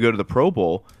get to go to the Pro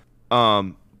Bowl.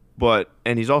 And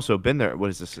he's also been there. What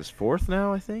is this? His fourth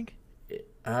now, I think.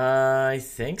 I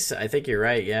think so. I think you're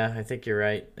right. Yeah, I think you're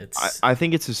right. I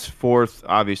think it's his fourth.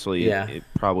 Obviously, yeah. He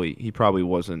probably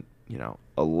wasn't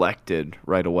elected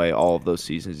right away all of those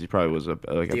seasons. He probably was a backup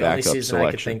selection. The only season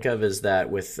I could think of is that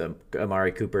with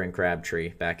Amari Cooper and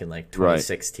Crabtree back in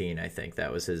 2016. Right. I think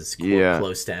that was his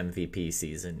close to MVP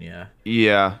season. Yeah.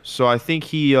 Yeah. So I think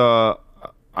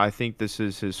I think this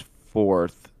is his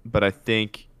fourth, but I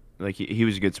think he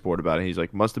was a good sport about it. He's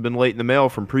like, must have been late in the mail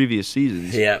from previous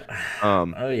seasons. Yeah.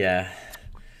 Oh yeah.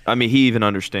 I mean, he even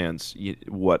understands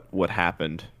what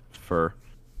happened for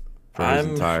his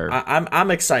entire.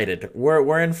 I'm excited.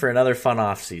 We're in for another fun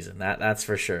off season. That's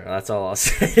for sure. That's all I'll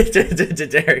say to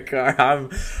Derek Carr.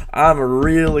 I'm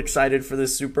real excited for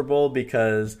this Super Bowl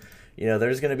because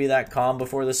there's going to be that calm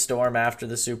before the storm after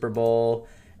the Super Bowl.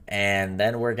 And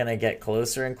then we're going to get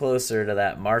closer and closer to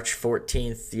that March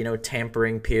 14th,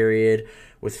 tampering period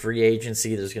with free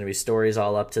agency. There's going to be stories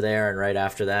all up to there. And right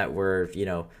after that, we're,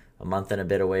 a month and a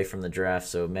bit away from the draft.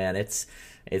 So, man, it's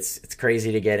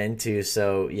crazy to get into.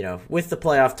 So, with the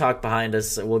playoff talk behind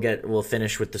us, we'll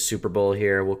finish with the Super Bowl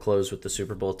here. We'll close with the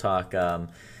Super Bowl talk.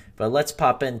 But let's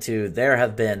pop into, there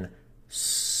have been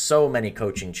so many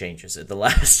coaching changes in the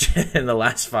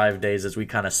last 5 days, as we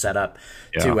kind of set up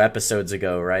 2 episodes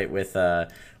ago, right? With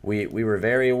we were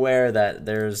very aware that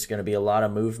there's going to be a lot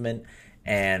of movement,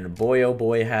 and boy oh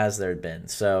boy has there been.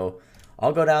 So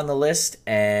I'll go down the list,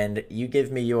 and you give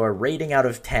me your rating out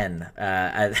of 10.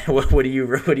 What do you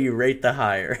rate the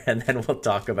higher, and then we'll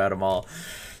talk about them all.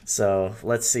 So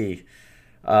let's see.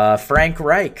 Frank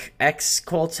Reich,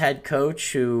 ex-Colts head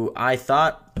coach, who I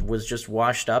thought was just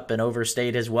washed up and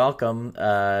overstayed his welcome,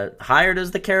 hired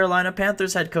as the Carolina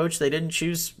Panthers head coach. They didn't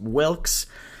choose Wilkes.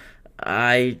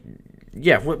 What's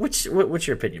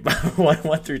your opinion?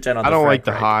 1 through 10 on the Frank Reich? I don't like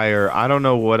the hire. I don't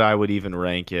know what I would even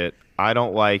rank it. I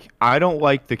don't like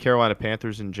the Carolina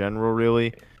Panthers in general,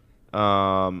 really.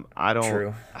 I don't.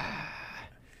 True.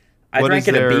 I'd rank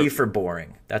it a B for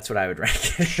boring. That's what I would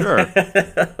rank it. Sure.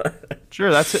 Sure,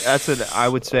 that's I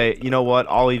would say, you know what?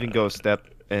 I'll even go a step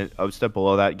a step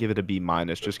below that, give it a B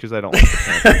minus, just because I don't like the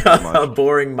Panthers that much. A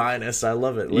boring minus. I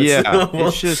love it. Yeah,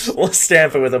 we'll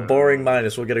stamp it with a boring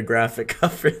minus. We'll get a graphic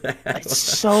up for that.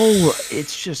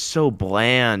 It's just so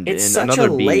bland. It's and such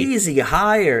a lazy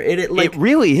hire. It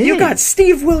really is. You got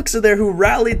Steve Wilkes in there who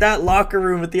rallied that locker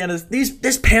room at the end of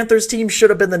this Panthers team should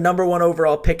have been the number 1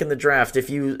 overall pick in the draft if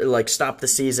you stop the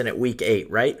season at week 8,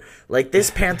 right? Like,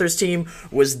 this Panthers team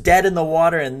was dead in the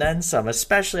water and then some,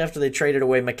 especially after they traded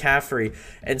away McCaffrey.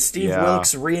 And Steve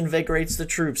Wilkes reinvigorates the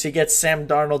troops. He gets Sam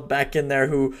Darnold back in there,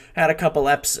 who had a couple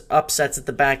upsets at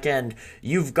the back end.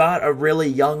 You've got a really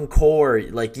young core.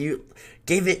 Like, you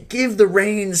give the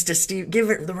reins to Steve. Give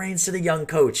the reins to the young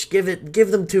coach. Give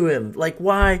them to him. Like,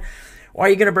 why? Why are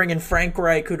you going to bring in Frank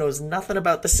Reich, who knows nothing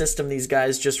about the system these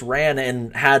guys just ran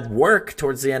and had work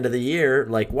towards the end of the year?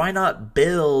 Like, why not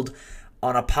build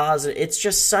on a positive? It's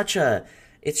just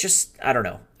I don't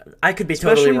know. I could be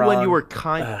totally wrong.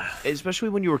 Especially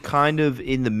when you were kind of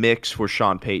in the mix for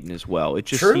Sean Payton as well. It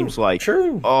just seems like,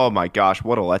 oh my gosh,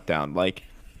 what a letdown! Like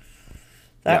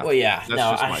that. That's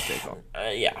just my take on.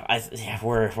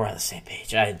 We're on the same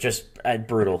page.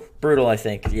 Brutal. I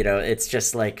think it's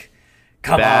just like,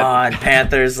 come on,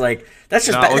 Panthers. Like, that's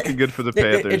just not looking good for the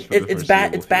Panthers. It's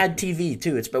bad. It's bad TV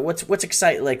too. But what's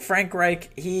exciting? Like, Frank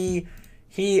Reich, he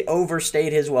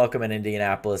overstayed his welcome in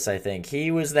Indianapolis. I think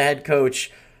he was the head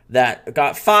coach that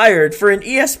got fired for an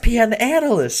ESPN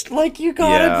analyst. Like, you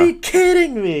gotta be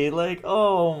kidding me. Like,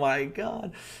 oh my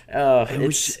God.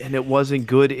 It wasn't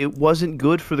good. It wasn't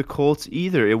good for the Colts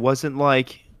either. It wasn't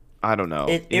like, I don't know.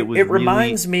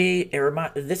 Reminds me,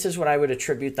 this is what I would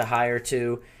attribute the hire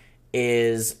to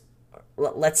is,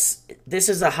 this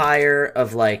is a hire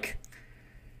of like,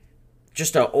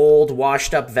 just an old,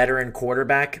 washed-up veteran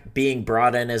quarterback being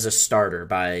brought in as a starter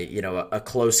by, a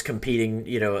close competing,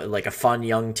 like a fun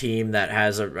young team that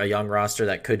has a young roster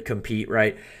that could compete,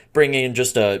 right? Bringing in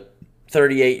just a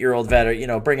 38-year-old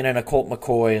veteran, bringing in a Colt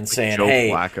McCoy and saying, hey,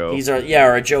 Flacco.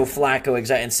 or a Joe Flacco,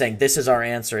 exactly, and saying, this is our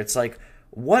answer. It's like,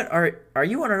 what are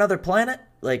you on another planet?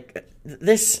 Like,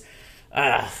 this,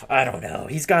 I don't know.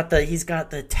 He's got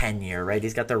the tenure, right?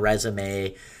 He's got the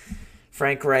resume.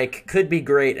 Frank Reich could be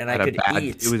great, and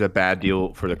It was a bad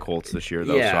deal for the Colts this year,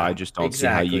 though. So I just don't see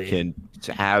how you can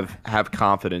have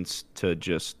confidence to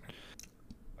just.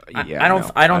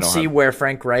 I don't see where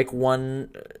Frank Reich won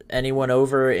anyone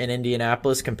over in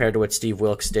Indianapolis compared to what Steve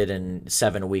Wilkes did in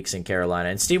 7 weeks in Carolina.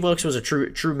 And Steve Wilkes was a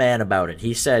true man about it.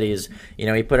 He said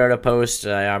he put out a post.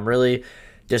 I'm really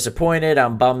disappointed.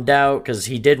 I'm bummed out because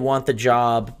he did want the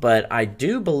job, but I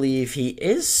do believe he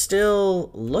is still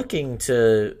looking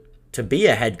to be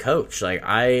a head coach. Like,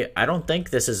 I don't think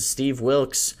this is Steve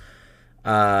Wilkes.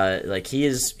 Like,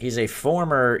 he's a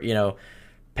former,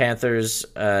 Panthers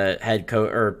head coach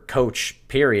or coach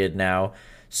period now.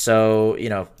 So,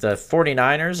 the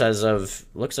 49ers, as of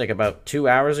looks like about 2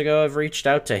 hours ago, have reached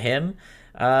out to him.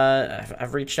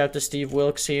 I've reached out to Steve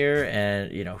Wilkes here,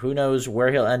 and who knows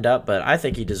where he'll end up, but I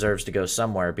think he deserves to go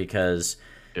somewhere because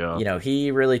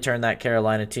he really turned that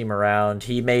Carolina team around.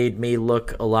 He made me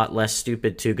look a lot less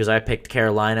stupid, too, because I picked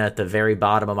Carolina at the very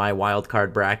bottom of my wild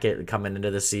card bracket coming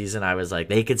into the season. I was like,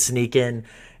 they could sneak in,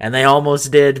 and they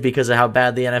almost did because of how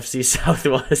bad the NFC South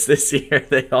was this year.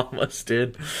 They almost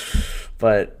did.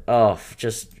 But,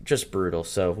 just brutal.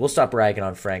 So we'll stop ragging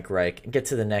on Frank Reich and get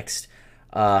to the next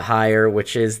hire,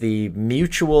 which is the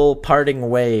mutual parting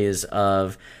ways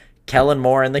of Kellen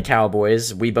Moore and the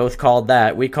Cowboys. We both called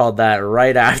that. We called that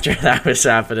right after that was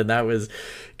happening. That was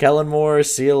Kellen Moore,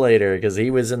 see you later, because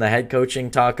he was in the head coaching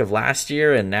talk of last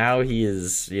year, and now he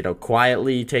is,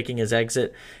 quietly taking his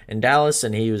exit in Dallas,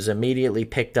 and he was immediately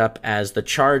picked up as the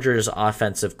Chargers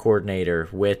offensive coordinator,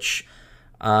 which,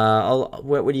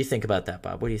 what do you think about that,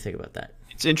 Bob? What do you think about that?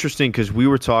 It's interesting because we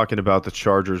were talking about the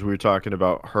Chargers. We were talking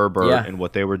about Herbert and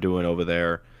what they were doing over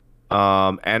there.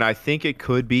 And I think it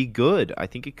could be good. I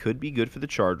think it could be good for the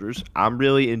Chargers. I'm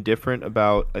really indifferent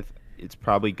about it's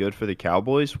probably good for the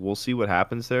Cowboys. We'll see what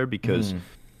happens there because,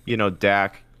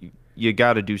 Dak, you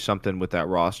got to do something with that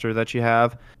roster that you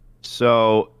have.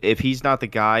 So if he's not the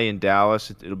guy in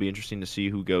Dallas, it'll be interesting to see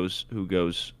who goes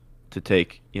to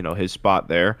take, his spot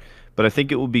there. But I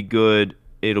think it will be good.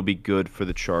 It'll be good for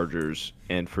the Chargers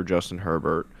and for Justin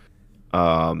Herbert.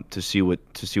 To see what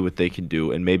they can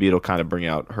do, and maybe it'll kind of bring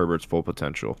out Herbert's full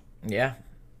potential. Yeah.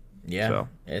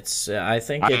 So, I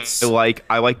think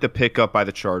I like the pickup by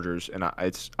the Chargers, and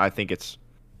I think it's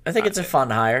a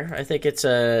fun hire. I think it's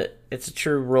a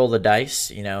true roll the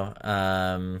dice.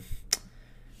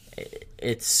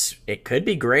 It could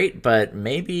be great, but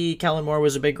maybe Kellen Moore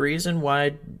was a big reason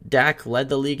why Dak led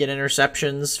the league in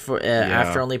interceptions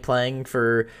after only playing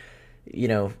for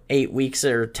 8 weeks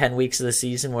or 10 weeks of the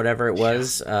season, whatever it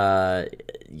was. I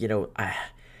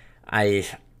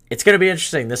it's going to be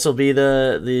interesting. This will be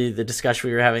the discussion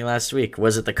we were having last week.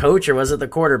 Was it the coach or was it the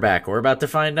quarterback? We're about to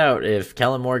find out. If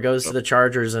Kellen Moore goes to the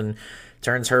Chargers and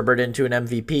turns Herbert into an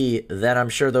MVP, then I'm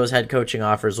sure those head coaching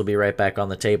offers will be right back on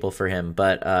the table for him.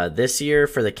 But this year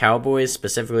for the Cowboys,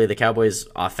 specifically the Cowboys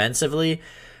offensively,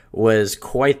 was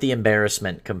quite the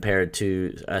embarrassment compared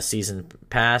to a season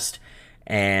past.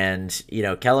 And,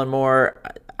 Kellen Moore,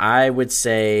 I would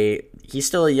say he's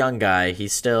still a young guy.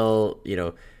 He's still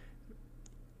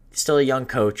a young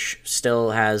coach,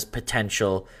 still has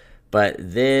potential, but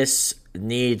this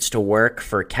needs to work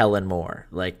for Kellen Moore.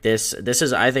 Like this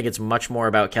is, I think it's much more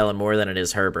about Kellen Moore than it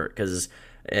is Herbert, because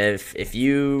if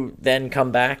you then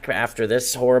come back after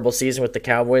this horrible season with the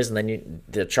Cowboys and then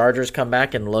the Chargers come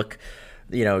back and look,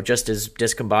 just as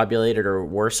discombobulated or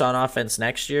worse on offense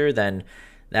next year, then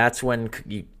that's when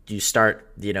you start,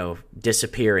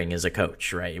 disappearing as a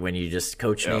coach, right? When you just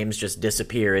names just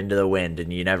disappear into the wind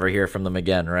and you never hear from them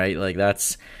again, right? Like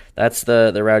that's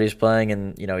the route he's playing,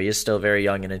 and he is still very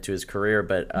young and into his career,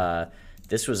 but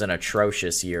this was an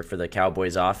atrocious year for the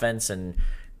Cowboys offense, and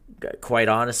quite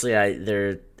honestly,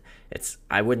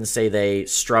 I wouldn't say they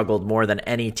struggled more than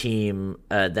any team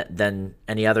than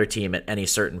any other team at any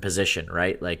certain position,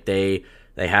 right? Like they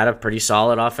had a pretty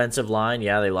solid offensive line.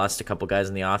 Yeah, they lost a couple guys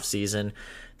in the offseason.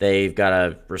 They've got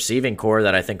a receiving core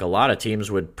that I think a lot of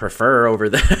teams would prefer over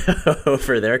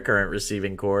over their current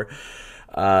receiving core.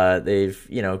 They've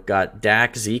got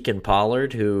Dak, Zeke, and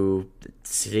Pollard, who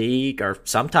are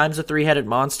sometimes a three-headed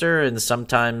monster and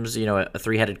sometimes a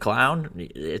three-headed clown.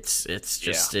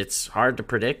 It's hard to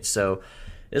predict. So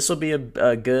this will be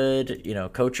a good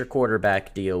coach or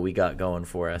quarterback deal we got going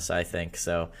for us, I think.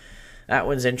 So that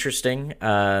one's interesting.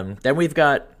 Then we've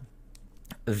got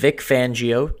Vic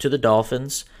Fangio to the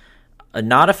Dolphins.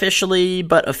 Not officially,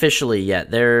 but officially yet.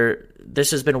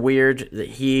 This has been weird.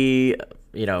 He,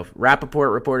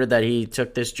 Rappaport reported that he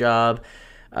took this job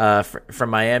from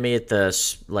Miami at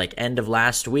the end of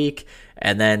last week,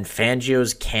 and then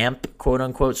Fangio's camp, quote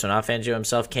unquote, so not Fangio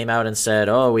himself, came out and said,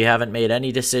 "Oh, we haven't made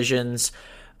any decisions.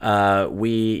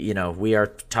 We are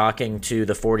talking to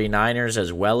the 49ers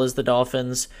as well as the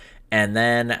Dolphins." And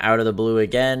then out of the blue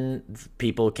again,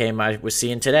 people I was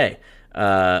seeing today.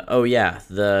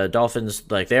 The Dolphins,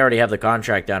 they already have the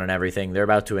contract down and everything. They're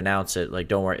about to announce it.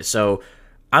 Don't worry. So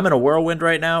I'm in a whirlwind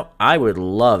right now. I would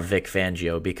love Vic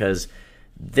Fangio, because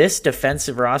this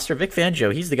defensive roster, Vic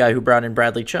Fangio, he's the guy who brought in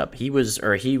Bradley Chubb. He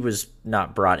was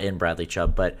not brought in Bradley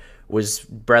Chubb, but was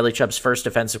Bradley Chubb's first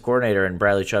defensive coordinator, and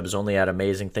Bradley Chubb has only had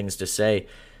amazing things to say.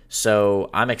 So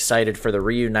I'm excited for the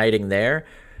reuniting there.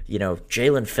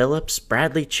 Jalen Phillips,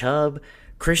 Bradley Chubb,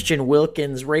 Christian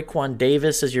Wilkins, Raekwon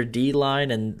Davis as your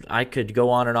D-line, and I could go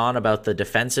on and on about the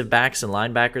defensive backs and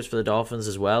linebackers for the Dolphins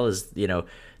as well.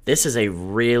 This is a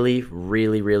really,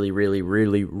 really, really, really,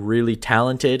 really, really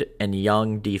talented and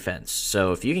young defense.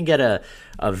 So if you can get a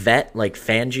vet like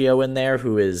Fangio in there,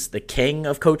 who is the king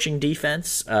of coaching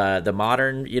defense, the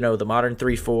modern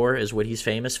 3-4 is what he's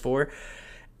famous for.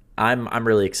 I'm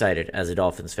really excited as a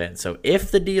Dolphins fan. So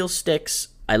if the deal sticks,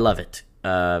 I love it.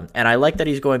 And I like that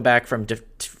he's going back from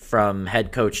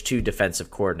head coach to defensive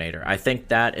coordinator. I think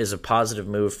that is a positive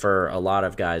move for a lot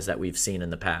of guys that we've seen in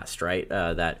the past, right?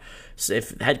 That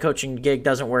if head coaching gig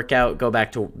doesn't work out, go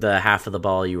back to the half of the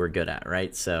ball you were good at,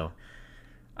 right? So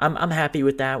I'm happy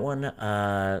with that one.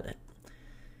 I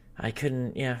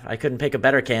couldn't pick a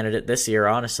better candidate this year,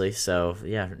 honestly. So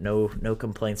yeah, no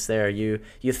complaints there. You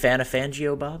a fan of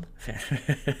Fangio, Bob?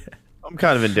 I'm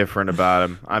kind of indifferent about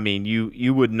him. I mean,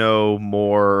 you would know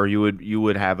more, or you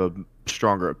would have a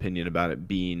stronger opinion about it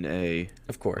being a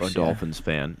Dolphins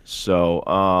fan. So,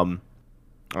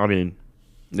 I mean,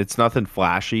 it's nothing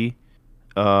flashy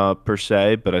per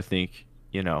se, but I think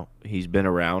he's been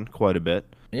around quite a bit.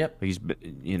 Yep. He's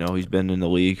been in the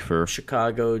league for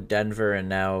Chicago, Denver, and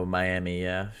now Miami.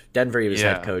 Yeah, Denver he was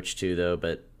head coach too, though.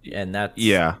 That's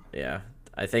yeah.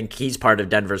 I think he's part of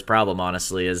Denver's problem,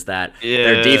 honestly, is that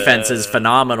their defense is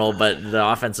phenomenal, but the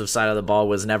offensive side of the ball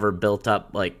was never built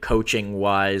up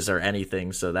coaching-wise or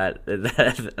anything. So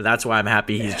that's why I'm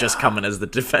happy he's just coming as the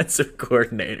defensive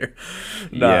coordinator,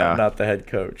 not the head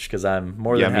coach, because I'm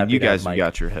more than happy. You guys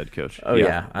got your head coach. Oh,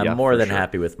 yeah. I'm more than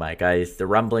happy with Mike. The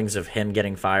rumblings of him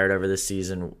getting fired over this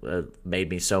season made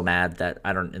me so mad that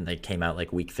and they came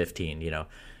out week 15,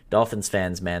 Dolphins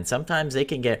fans, man, sometimes they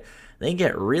can get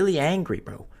really angry,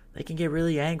 bro. they can get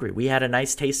really angry. We had a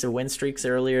nice taste of win streaks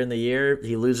earlier in the year.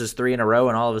 He loses 3 in a row,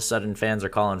 and all of a sudden fans are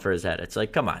calling for his head. It's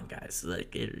like, come on, guys.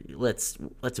 Like, let's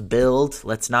build.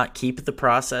 Let's not keep the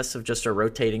process of just a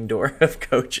rotating door of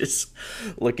coaches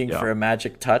looking for a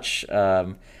magic touch.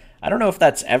 I don't know if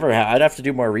that's ever. I'd have to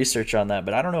do more research on that,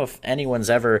 but I don't know if anyone's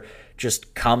ever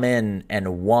just come in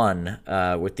and won,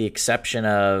 with the exception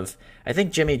of, I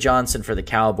think, Jimmy Johnson for the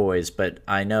Cowboys, but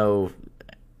I know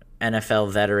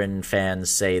NFL veteran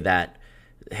fans say that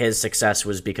his success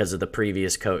was because of the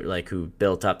previous coach, like, who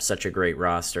built up such a great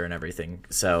roster and everything.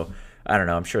 So I don't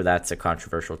know. I'm sure that's a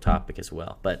controversial topic as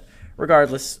well. But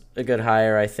regardless, a good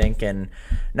hire, I think. And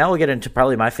now we'll get into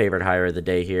probably my favorite hire of the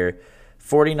day here.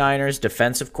 49ers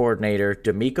defensive coordinator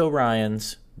DeMeco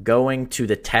Ryans going to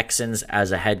the Texans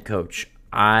as a head coach.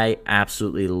 I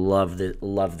absolutely love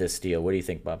this deal. What do you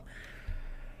think, Bob?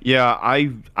 Yeah,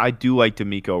 I do like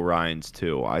DeMeco Ryans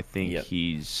too. I think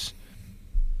he's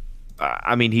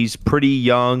pretty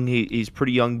young. He's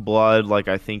pretty young blood. Like,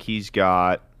 I think he's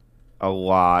got a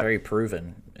lot. Very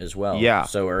proven as well. Yeah.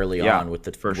 So early on with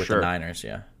the sure. Niners,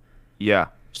 yeah. Yeah.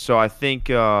 So I think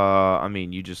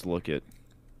you just look at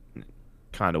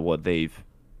kind of what they've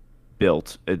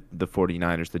built at the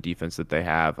 49ers, the defense that they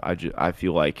have. I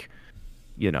feel like,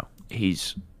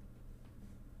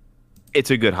 it's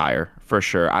a good hire for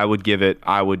sure. I would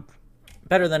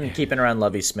better than keeping around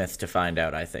Lovie Smith to find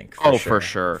out, I think. For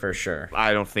sure.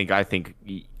 I think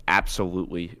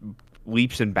absolutely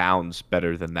leaps and bounds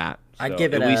better than that. So I'd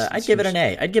give it an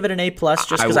A. I'd give it an A plus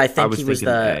just because I think he was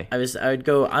the.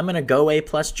 I'm gonna go A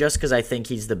plus just because I think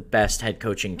he's the best head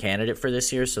coaching candidate for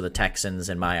this year. So the Texans,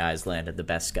 in my eyes, landed the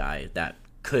best guy that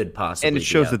could possibly. And it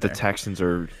shows that the Texans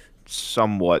are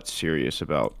somewhat serious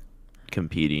about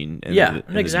competing in the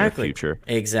near future.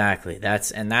 Exactly.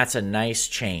 That's a nice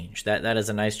change. That is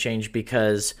a nice change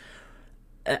because,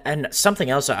 and something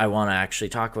else I want to actually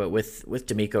talk about with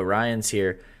DeMeco Ryans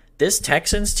here. This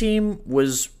Texans team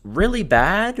was really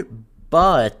bad,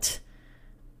 but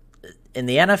in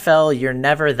the NFL, you're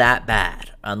never that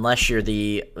bad unless you're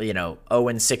the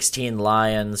 0-16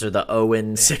 Lions or the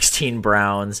 0-16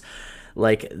 Browns.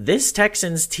 Like, this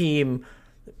Texans team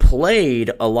played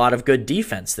a lot of good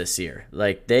defense this year.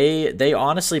 Like, they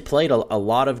honestly played a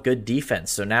lot of good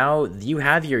defense. So now you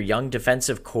have your young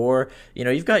defensive core.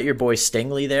 You've got your boy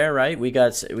Stingley there, right? We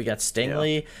got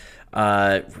Stingley.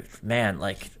 Yeah.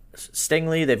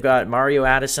 Stingley. They've got Mario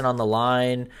Addison on the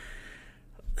line.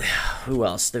 Who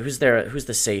else? Who's there? Who's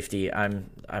the safety? I'm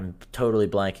totally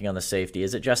blanking on the safety.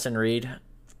 Is it Justin Reed?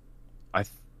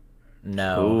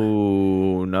 No.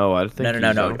 Oh no, I think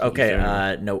no. Okay,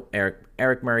 no.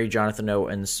 Eric Murray, Jonathan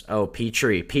Owens. Oh,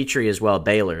 Petrie as well.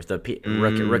 Baylor, the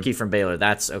rookie from Baylor.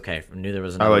 That's okay. I knew there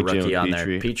was another rookie on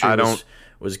there. Petrie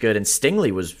was good, and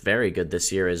Stingley was very good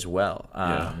this year as well.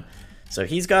 So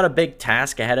he's got a big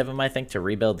task ahead of him, I think, to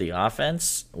rebuild the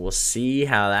offense. We'll see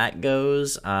how that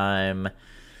goes. I'm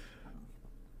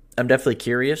definitely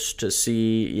curious to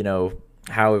see,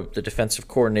 how the defensive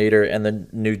coordinator and the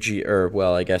new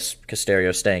I guess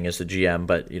Casterio staying as the GM,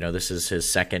 but this is his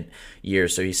second year,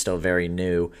 so he's still very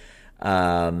new.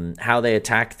 How they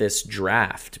attack this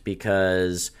draft,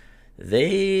 because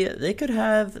they could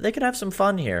have some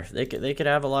fun here. They could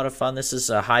have a lot of fun. This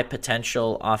is a high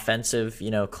potential offensive,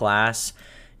 class.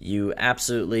 You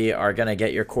absolutely are going to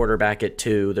get your quarterback at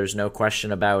 2. There's no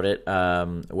question about it.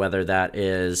 Whether that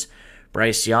is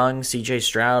Young, C.J.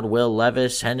 Stroud, Will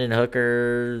Levis, Hendon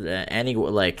Hooker,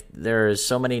 there's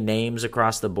so many names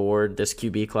across the board. This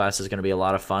QB class is going to be a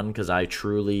lot of fun because I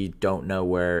truly don't know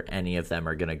where any of them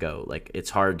are going to go. Like, it's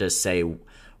hard to say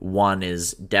one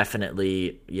is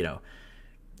definitely,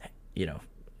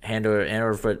 hand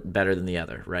over foot better than the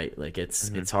other, right? Like,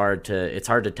 it's hard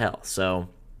to tell. So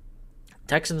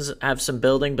Texans have some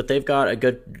building, but they've got a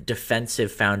good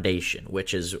defensive foundation,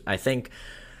 which is, I think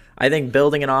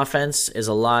building an offense is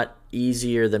a lot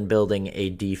easier than building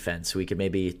a defense. We could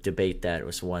maybe debate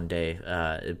that one day,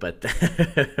 but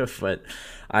but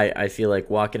I feel like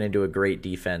walking into a great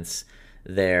defense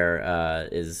there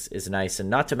is nice. And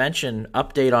not to mention,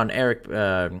 update on Eric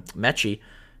Mechie.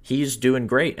 He's doing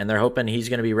great, and they're hoping he's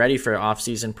going to be ready for an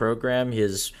off-season program.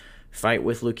 His fight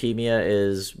with leukemia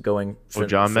is going.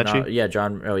 John Mechie? Yeah,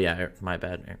 John. Oh, yeah, my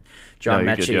bad. John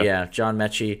Mechie. Good, yeah, John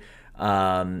Mechie.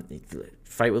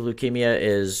 Fight with leukemia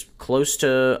is close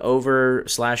to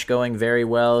over/going very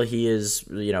well. He is,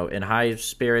 in high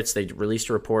spirits. They released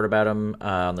a report about him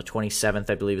on the 27th,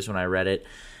 I believe, is when I read it.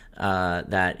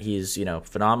 That he's,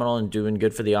 phenomenal and doing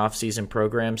good for the off-season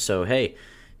program. So, hey,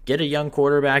 get a young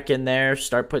quarterback in there,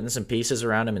 start putting some pieces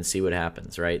around him, and see what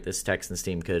happens. Right, this Texans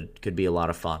team could be a lot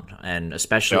of fun, and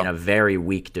especially in a very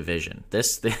weak division.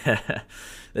 This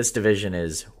this division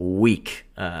is weak,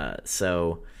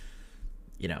 so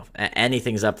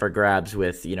anything's up for grabs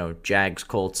with Jags,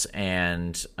 Colts,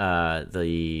 and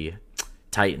the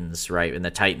Titans, right? And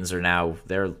the Titans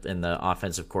they're in the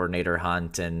offensive coordinator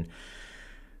hunt, and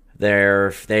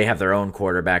they have their own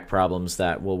quarterback problems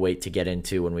that we'll wait to get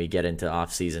into when we get into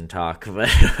off-season talk.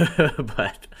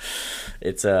 But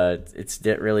it's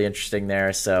really interesting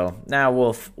there. So now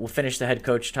we'll finish the head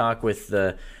coach talk with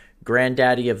the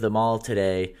granddaddy of them all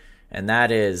today, and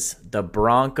that is the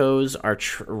Broncos are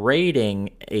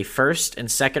trading a first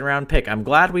and second round pick. I'm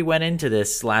glad we went into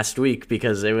this last week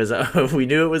because it was we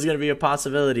knew it was going to be a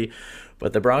possibility.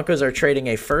 But the Broncos are trading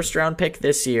a first round pick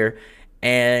this year,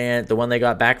 and the one they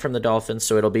got back from the Dolphins,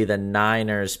 so it'll be the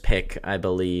Niners pick, I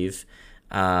believe.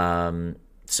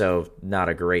 So not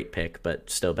a great pick, but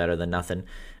still better than nothing.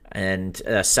 And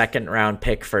a second round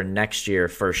pick for next year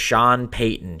for Sean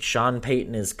Payton. Sean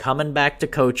Payton is coming back to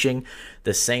coaching.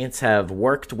 The Saints have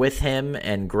worked with him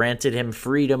and granted him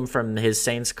freedom from his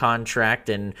Saints contract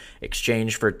in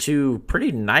exchange for 2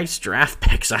 pretty nice draft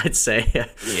picks, I'd say.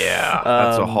 Yeah,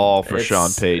 that's a haul for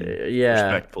Sean Payton. Yeah,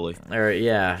 respectfully.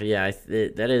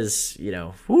 That is,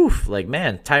 like,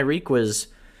 man, Tyreek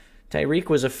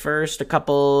was a first, a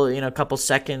couple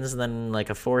seconds, and then like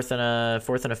a fourth and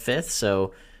a fifth.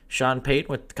 So Sean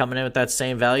Payton coming in with that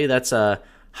same value, that's a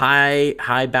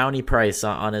high bounty price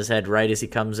on his head right as he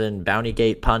comes in. Bounty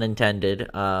gate, pun intended.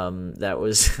 That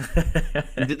was.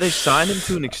 Did they sign him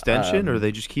to an extension, or are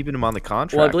they just keeping him on the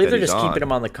contract? Well, I believe they're just keeping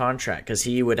him on the contract because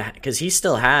he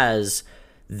still has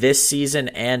this season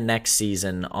and next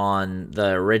season on the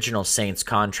original Saints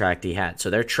contract he had. So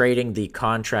they're trading the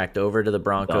contract over to the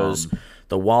Broncos.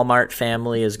 The Walmart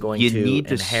family is going to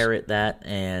inherit that,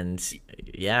 and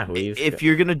if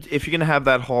you're gonna have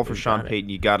that haul for Sean Payton,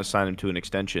 you got to sign him to an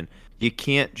extension. You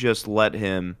can't just let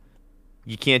him.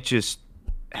 You can't just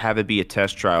have it be a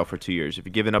test trial for 2 years. If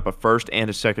you're giving up a first and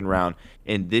a second round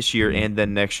in this year and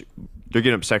then next, they're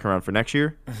giving up a second round for next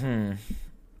year. Mm-hmm.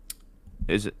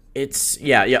 Is it? It's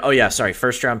yeah. Oh yeah. Sorry,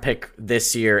 first round pick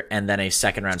this year and then a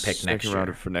second round pick next year. Second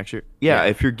round for next year. Yeah,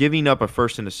 if you're giving up a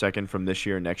first and a second from this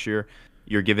year and next year,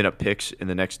 you're giving up picks in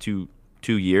the next two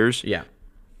years. Yeah.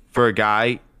 For a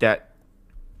guy that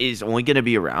is only going to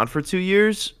be around for 2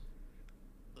 years,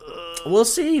 we'll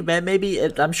see. Man, maybe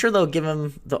I'm sure they'll give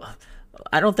him the.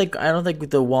 I don't think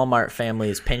the Walmart family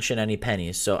is pinching any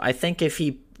pennies. So I think if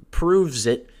he proves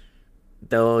it,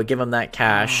 they'll give him that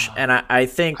cash. And I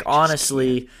think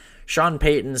honestly, Sean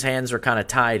Payton's hands are kind of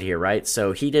tied here, right?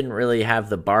 So he didn't really have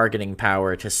the bargaining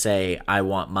power to say, I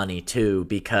want money too,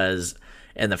 because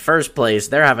in the first place,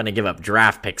 they're having to give up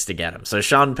draft picks to get him. So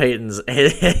Sean Payton's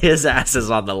his ass is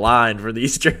on the line for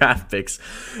these draft picks.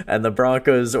 And the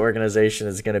Broncos organization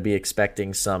is going to be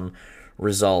expecting some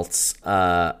results,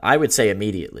 I would say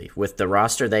immediately. With the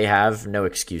roster they have, no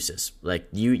excuses. Like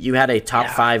you had a top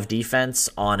 5 defense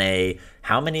on a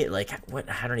how many, like, what,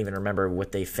 I don't even remember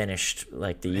what they finished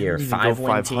like the year.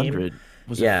 5-win team.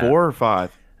 Was it 4 or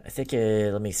 5? I think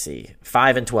let me see,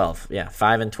 5-12. Yeah,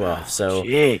 5-12. So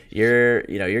geez. you're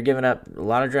giving up a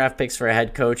lot of draft picks for a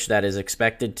head coach that is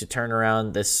expected to turn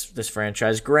around this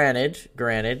franchise.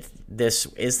 Granted, this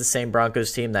is the same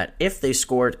Broncos team that if they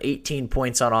scored 18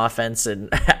 points on offense and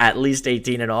at least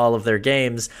 18 in all of their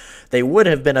games, they would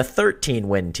have been a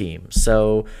 13-win team.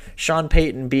 So Sean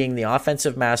Payton being the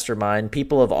offensive mastermind,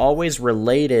 people have always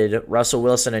related Russell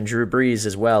Wilson and Drew Brees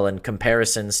as well in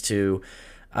comparisons to.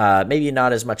 Maybe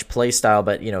not as much play style,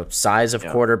 but size of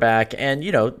quarterback and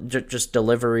just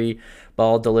delivery,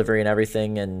 ball delivery, and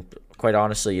everything. And quite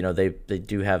honestly, they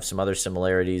do have some other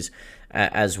similarities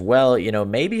as well.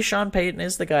 Maybe Sean Payton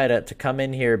is the guy to come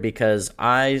in here, because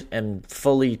I am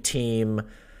fully team.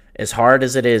 As hard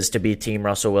as it is to be team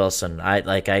Russell Wilson,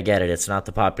 I get it. It's not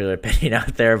the popular opinion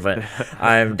out there, but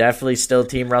I'm definitely still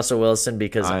team Russell Wilson,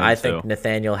 because I think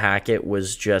Nathaniel Hackett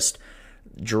was just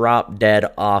drop dead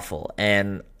awful.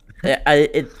 And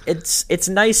it's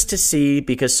nice to see,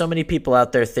 because so many people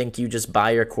out there think you just buy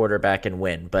your quarterback and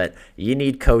win, but you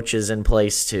need coaches in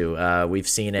place too. We've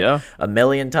seen it a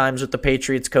million times with the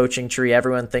Patriots coaching tree.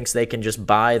 Everyone thinks they can just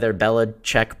buy their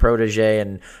Belichick protege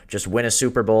and just win a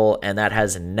Super Bowl, and that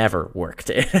has never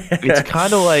worked. It's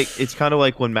kind of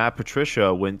like when Matt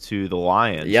Patricia went to the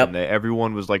Lions. Yep. And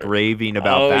everyone was like raving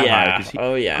about that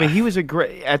hire. I mean, he was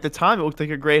at the time it looked like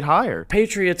a great hire.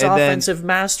 Patriots offensive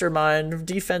mastermind,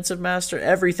 defensive offensive master,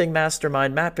 everything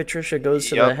mastermind. Matt Patricia goes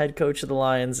to the head coach of the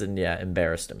Lions and,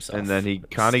 embarrassed himself. And then he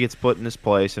kind of gets put in his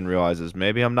place and realizes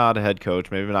maybe I'm not a head coach,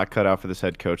 maybe I'm not cut out for this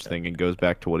head coach thing, and goes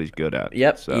back to what he's good at.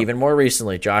 Yep, so. Even more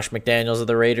recently, Josh McDaniels of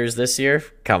the Raiders this year.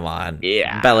 Come on.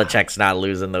 Yeah. Belichick's not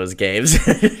losing those games.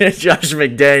 Josh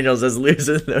McDaniels is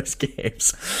losing those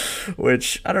games,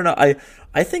 which, I don't know,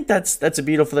 I think that's a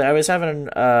beautiful thing. I was having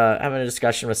a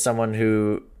discussion with someone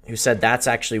who said that's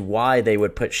actually why they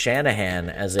would put Shanahan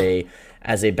as a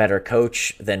better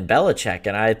coach than Belichick,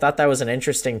 and I thought that was an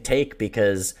interesting take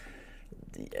because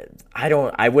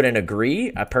I wouldn't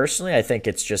agree. Personally, I think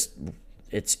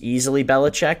it's easily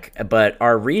Belichick, but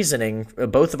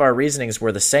both of our reasonings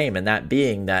were the same, and that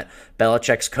being that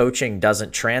Belichick's coaching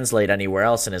doesn't translate anywhere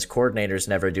else and his coordinators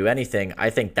never do anything.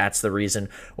 I think that's the reason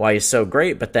why he's so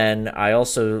great. But then I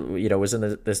also, was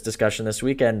in this discussion this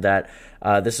weekend that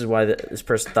this is why this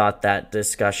person thought that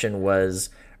discussion was,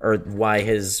 or why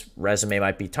his resume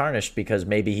might be tarnished, because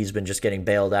maybe he's been just getting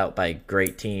bailed out by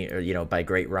great team, or by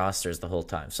great rosters the whole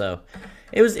time. So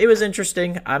it was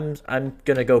interesting. I'm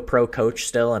gonna go pro coach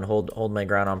still and hold my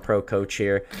ground on pro coach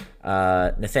here.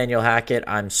 Nathaniel Hackett,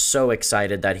 I'm so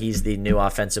excited that he's the new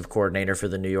offensive coordinator for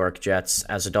the New York Jets.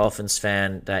 As a Dolphins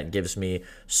fan, that gives me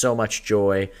so much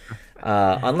joy.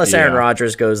 Unless Aaron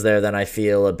Rodgers goes there, then I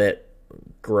feel a bit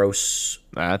gross.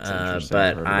 That's interesting.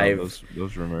 But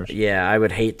those rumors. Yeah, I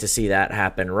would hate to see that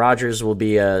happen. Rodgers will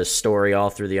be a story all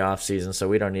through the offseason, so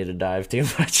we don't need to dive too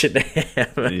much into him.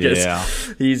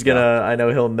 He's gonna. I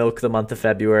know he'll milk the month of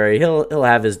February. He'll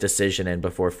have his decision in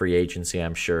before free agency,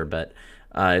 I'm sure. But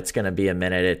it's gonna be a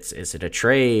minute. Is it a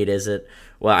trade? Is it?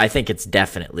 Well, I think it's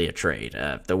definitely a trade.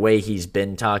 The way he's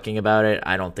been talking about it,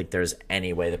 I don't think there's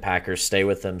any way the Packers stay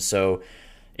with him. So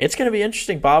it's going to be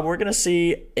interesting, Bob. We're going to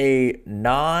see a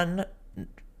non-number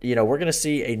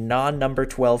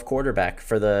 12 quarterback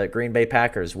for the Green Bay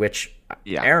Packers, which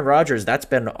Aaron Rodgers, that's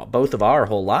been both of our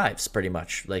whole lives pretty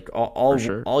much. Like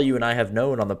all you and I have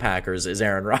known on the Packers is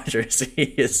Aaron Rodgers.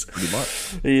 He has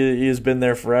been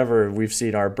there forever. We've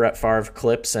seen our Brett Favre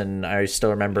clips, and I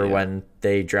still remember when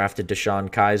they drafted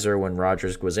Deshaun Kaiser when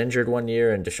Rodgers was injured one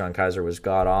year, and Deshaun Kaiser was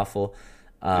god awful.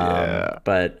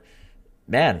 But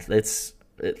man,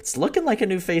 it's looking like a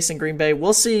new face in Green Bay.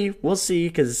 We'll see,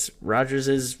 because Rodgers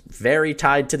is very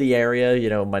tied to the area.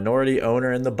 Minority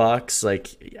owner in the Bucks.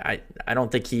 Like I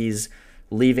don't think he's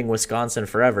leaving Wisconsin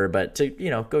forever, but to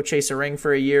go chase a ring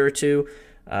for a year or two.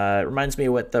 It reminds me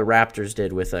of what the Raptors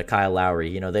did with Kyle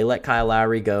Lowry. They let Kyle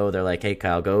Lowry go. They're like, hey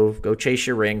Kyle, go chase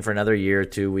your ring for another year or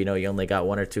two. We know you only got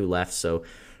 1 or 2 left, so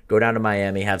go down to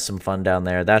Miami, have some fun down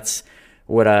there. That's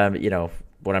what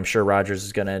what I'm sure Rodgers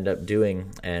is going to end up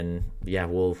doing, and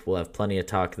we'll have plenty of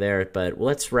talk there. But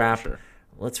let's wrap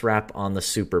on the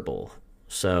Super Bowl.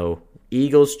 So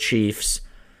Eagles Chiefs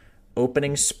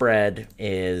opening spread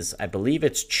is, I believe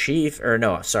it's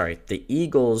the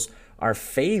Eagles are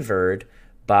favored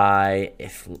by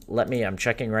I'm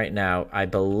checking right now. I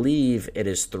believe it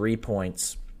is 3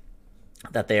 points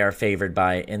that they are favored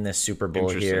by in this Super Bowl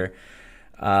here.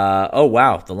 Oh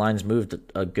wow, the line's moved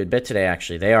a good bit today.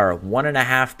 Actually, they are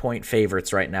 1.5 point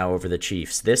favorites right now over the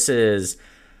Chiefs. This is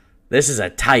a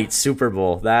tight Super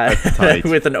Bowl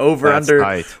with an over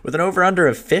under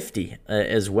of 50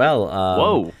 as well.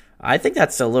 Whoa, I think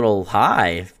that's a little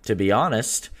high, to be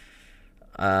honest.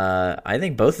 I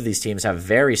think both of these teams have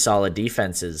very solid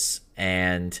defenses,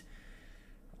 and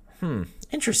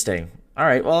interesting. All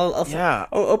right, well,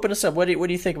 open us up. What do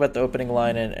you think about the opening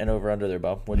line and over under there,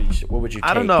 Bob? What would you take?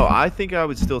 I don't know. I think I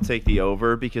would still take the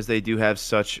over because they do have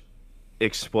such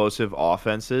explosive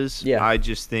offenses. Yeah. I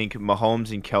just think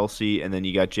Mahomes and Kelsey, and then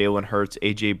you got Jalen Hurts,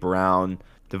 A.J. Brown,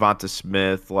 Devonta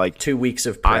Smith. Like 2 weeks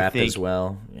of prep as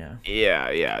well.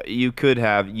 Yeah. You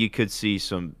could see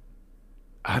some.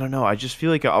 I don't know. I just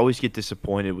feel like I always get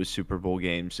disappointed with Super Bowl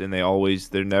games, and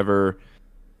they're never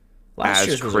Last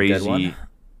year's was a good one.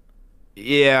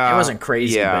 Yeah, it wasn't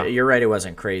crazy. Yeah. But you're right, it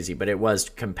wasn't crazy, but it was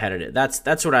competitive.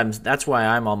 That's why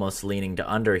I'm almost leaning to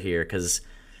under here, because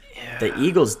the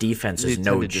Eagles' defense is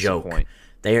no joke.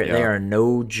 They are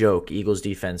no joke. Eagles'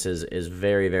 defense is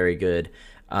very, very good.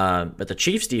 But the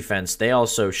Chiefs' defense, they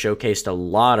also showcased a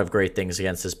lot of great things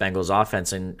against this Bengals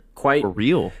offense, and quite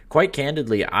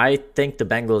candidly, I think the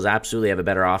Bengals absolutely have a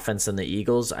better offense than the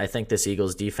Eagles. I think this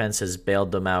Eagles' defense has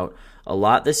bailed them out a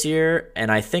lot this year, and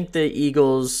I think the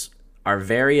Eagles are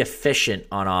very efficient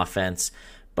on offense,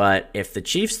 but if the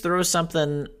Chiefs throw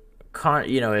something, that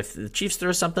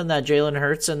Jalen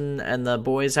Hurts and the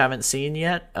boys haven't seen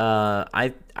yet,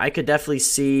 I could definitely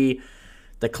see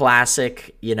the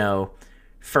classic,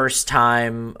 first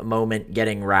time moment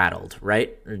getting rattled,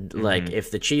 right? Like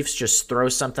if the Chiefs just throw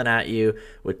something at you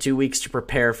with 2 weeks to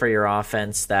prepare for your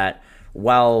offense, that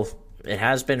while it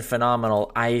has been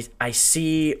phenomenal, I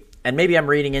see, and maybe I'm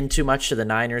reading in too much to the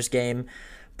Niners game,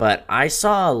 but I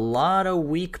saw a lot of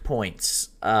weak points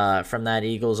from that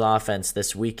Eagles offense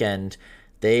this weekend.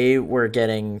 They were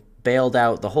getting bailed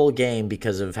out the whole game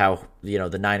because of how,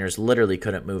 the Niners literally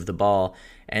couldn't move the ball.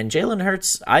 And Jalen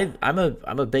Hurts, I'm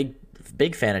a big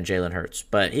fan of Jalen Hurts,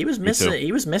 but he was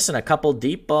missing a couple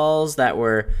deep balls that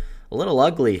were a little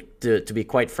ugly, to be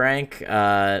quite frank. They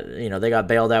got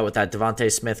bailed out with that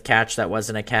Devontae Smith catch that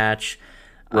wasn't a catch.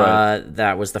 Right.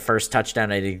 That was the first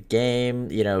touchdown of the game.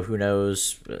 Who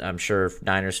knows? I'm sure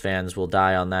Niners fans will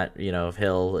die on that,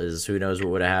 hill, is who knows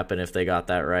what would have happened if they got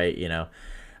that right,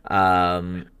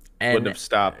 wouldn't have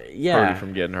stopped Purdy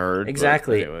from getting hurt.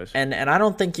 Exactly. And I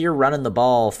don't think you're running the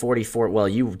ball 44. Well,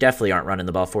 you definitely aren't running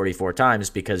the ball 44 times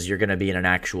because you're going to be in an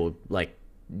actual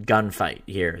gunfight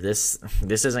here. This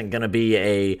isn't going to be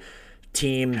a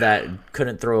team that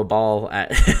couldn't throw a ball at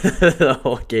the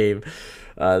whole game.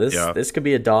 This could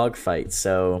be a dogfight.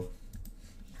 So,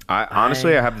 I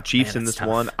have the Chiefs in this tough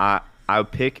one. I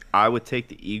would take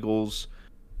the Eagles,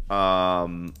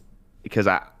 because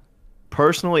I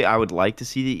would like to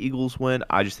see the Eagles win.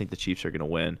 I just think the Chiefs are going to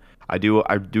win. I do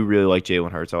really like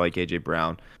Jalen Hurts. I like AJ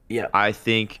Brown. Yeah. I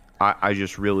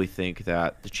just really think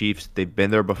that the Chiefs, they've been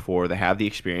there before. They have the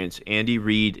experience. Andy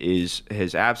Reid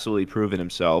has absolutely proven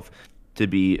himself to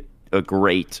be a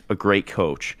great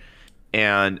coach.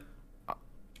 And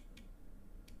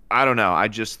I don't know. I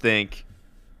think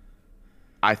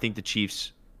the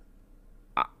Chiefs,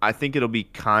 I think it'll be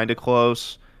kind of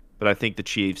close, but I think the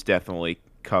Chiefs definitely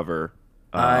cover.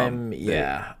 I'm in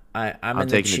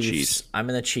the Chiefs. I'm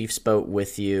in the Chiefs boat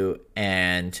with you,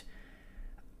 and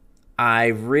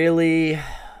I'm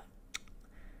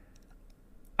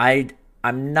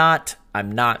not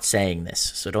saying this,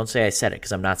 so don't say I said it,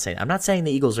 because I'm not saying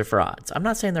the Eagles are frauds. I'm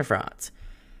not saying they're frauds,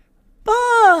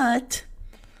 but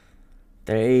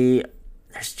there's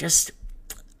just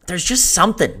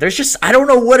something. I don't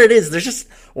know what it is. There's just,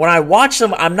 when I watch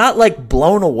them, I'm not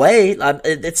blown away.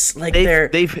 It's like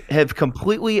they have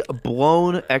completely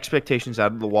blown expectations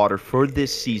out of the water for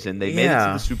this season. They made it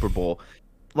to the Super Bowl.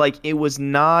 It was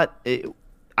not.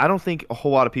 I don't think a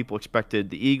whole lot of people expected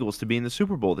the Eagles to be in the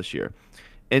Super Bowl this year,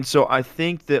 and so I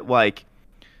think that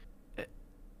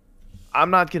I'm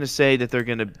not going to say that they're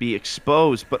going to be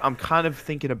exposed, but I'm kind of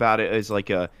thinking about it as like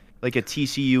a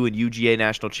TCU and UGA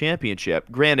national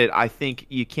championship. Granted, I think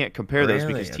you can't compare those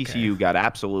because TCU got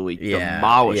absolutely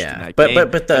demolished in that game.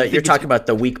 But you're talking about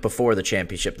the week before the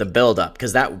championship, the build-up,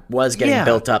 because that was getting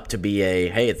built up to be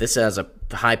this has a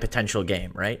high potential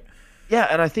game, right? Yeah,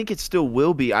 and I think it still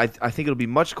will be. I think it'll be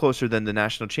much closer than the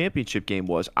national championship game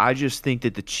was. I just think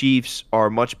that the Chiefs are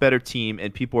a much better team,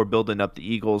 and people are building up the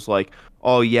Eagles they're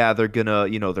gonna,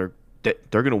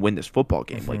 they're gonna win this football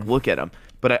game. Look at them.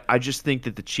 But I just think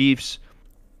that the Chiefs,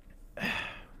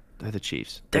 they're the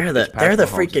Chiefs. They're the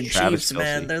freaking Chiefs,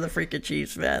 man. They're the freaking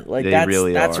Chiefs, man.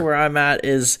 That's where I'm at.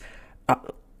 Is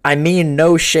I mean,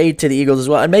 no shade to the Eagles as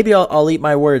well, and maybe I'll eat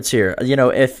my words here.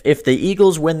 If the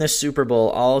Eagles win this Super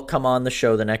Bowl, I'll come on the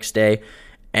show the next day,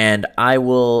 and I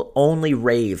will only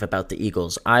rave about the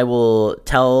Eagles. I will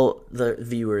tell the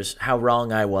viewers how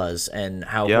wrong I was and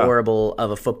how horrible of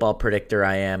a football predictor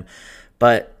I am.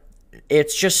 But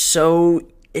it's just so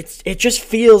it just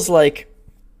feels like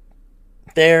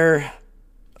they're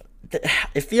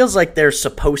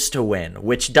supposed to win,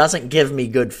 which doesn't give me a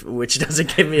good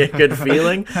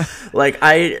feeling.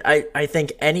 I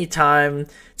think anytime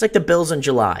it's like the Bills in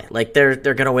July, they're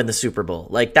gonna win the Super Bowl.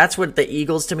 That's what the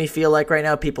Eagles to me feel like right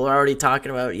now. People are already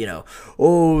talking about,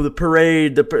 the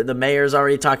parade. The mayor's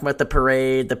already talking about the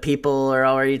parade. The people are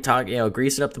already talking,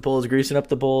 greasing up the poles, blah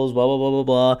blah blah blah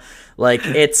blah.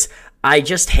 I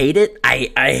just hate it. I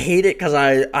hate it because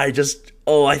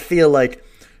I feel like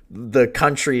the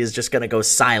country is just going to go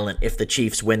silent if the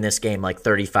Chiefs win this game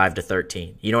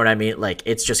 35-13. You know what I mean?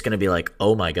 It's just going to be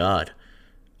oh my God,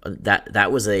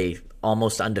 that was a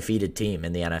almost undefeated team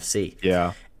in the NFC.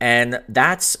 Yeah. And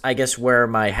that's, I guess, where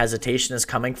my hesitation is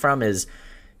coming from, is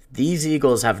these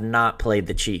Eagles have not played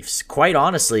the Chiefs. Quite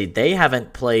honestly, they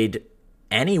haven't played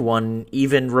anyone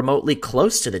even remotely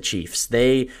close to the Chiefs.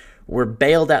 They were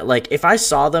bailed out. If I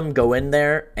saw them go in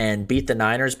there and beat the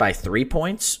Niners by 3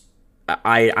 points,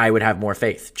 I would have more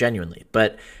faith, genuinely.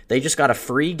 But they just got a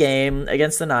free game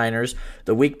against the Niners.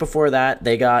 The week before that,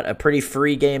 they got a pretty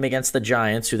free game against the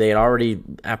Giants, who they had already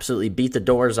absolutely beat the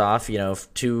doors off,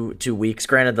 2 weeks.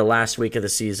 Granted, the last week of the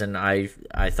season, I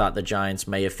thought the Giants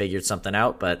may have figured something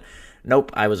out, but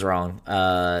Nope, I was wrong.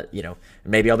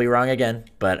 Maybe I'll be wrong again,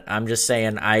 but I'm just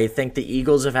saying I think the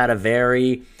Eagles have had a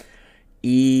very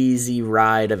easy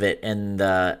ride of it in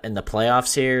the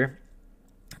playoffs here.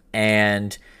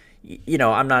 And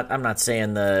I'm not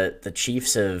saying the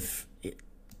Chiefs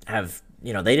have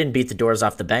they didn't beat the doors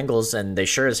off the Bengals, and they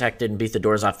sure as heck didn't beat the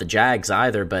doors off the Jags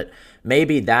either, but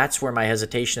maybe that's where my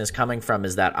hesitation is coming from,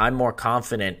 is that I'm more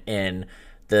confident in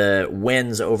the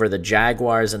wins over the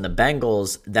Jaguars and the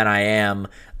Bengals than I am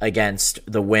against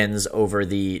the wins over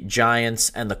the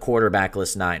Giants and the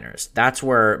quarterbackless Niners. That's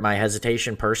where my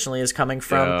hesitation personally is coming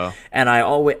from. Yeah. And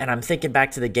I'm thinking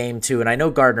back to the game too, and I know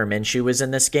Gardner Minshew was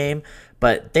in this game,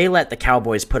 but they let the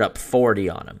Cowboys put up 40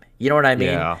 on them. You know what I mean?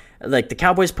 Yeah. Like the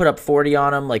Cowboys put up 40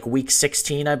 on them, like week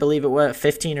 16, I believe it was,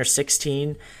 15 or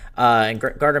 16. And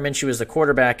Gardner Minshew was the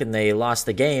quarterback, and they lost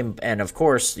the game. And of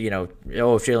course, if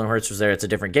Jalen Hurts was there, it's a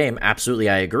different game. Absolutely,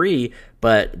 I agree.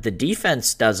 But the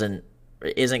defense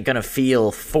isn't going to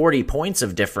feel 40 points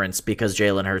of difference because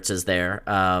Jalen Hurts is there.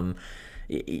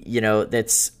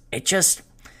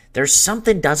 There's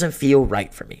something doesn't feel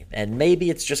right for me, and maybe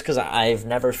it's just because I've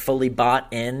never fully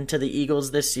bought into the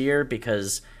Eagles this year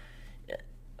because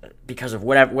of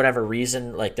whatever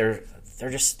reason. Like their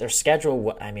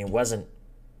schedule, I mean, wasn't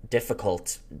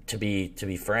difficult to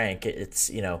be frank.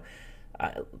 It's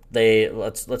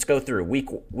let's go through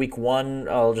week one.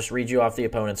 I'll just read you off the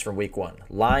opponents from week one: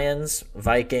 Lions,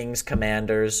 Vikings,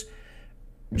 Commanders,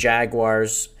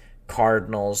 Jaguars,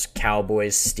 Cardinals,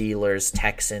 Cowboys, Steelers,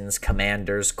 Texans,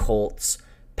 Commanders, Colts,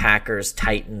 Packers,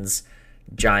 Titans,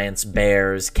 Giants,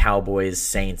 Bears, Cowboys,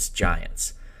 Saints,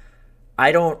 Giants.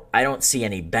 I don't see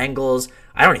any Bengals.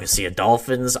 I don't even see a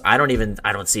Dolphins. I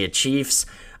don't see a Chiefs.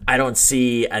 I don't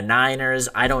see a Niners.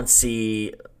 I don't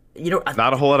see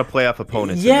not a whole lot of playoff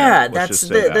opponents. Yeah, in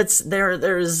there.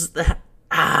 There's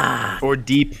or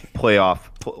deep playoff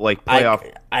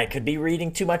playoff. I could be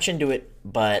reading too much into it,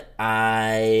 but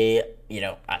that's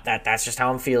just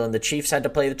how I'm feeling. The Chiefs had to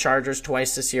play the Chargers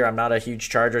twice this year. I'm not a huge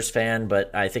Chargers fan,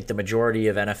 but I think the majority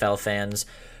of NFL fans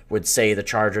would say the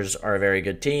Chargers are a very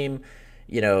good team.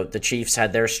 The Chiefs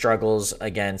had their struggles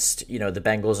against, the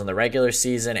Bengals in the regular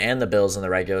season and the Bills in the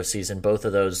regular season, both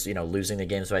of those, losing the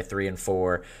games by 3 and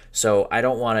 4. So I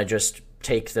don't want to just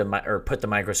put the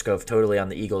microscope totally on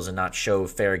the Eagles and not show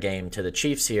fair game to the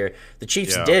Chiefs here. The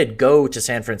Chiefs did go to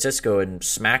San Francisco and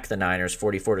smack the Niners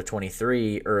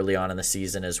 44-23 early on in the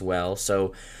season as well.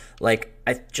 So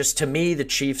to me, the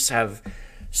Chiefs have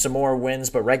some more wins,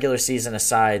 but regular season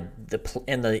aside,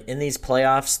 in these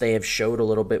playoffs, they have showed a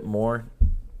little bit more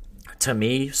to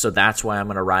me. So that's why I'm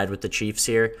going to ride with the Chiefs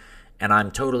here, and I'm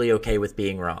totally okay with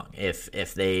being wrong if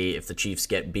the Chiefs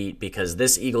get beat, because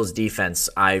this Eagles defense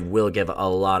I will give a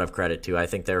lot of credit to. I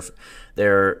think they're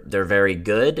very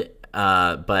good,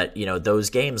 but those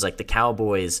games like the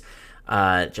Cowboys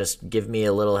just give me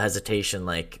a little hesitation.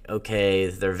 Like, okay,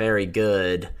 they're very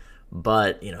good,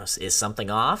 but is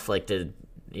something off? Like,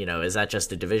 is that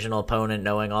just a divisional opponent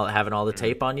having all the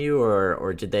tape on you,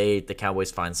 or did the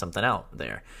Cowboys find something out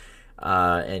there?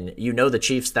 And the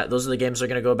Chiefs, those are the games they're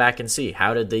going to go back and see.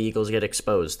 How did the Eagles get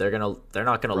exposed? They're not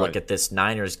going to look at this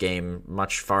Niners game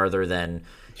much farther than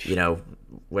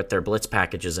what their blitz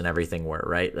packages and everything were,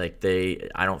 right? Like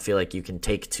I don't feel like you can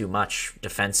take too much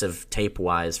defensive tape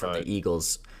wise from the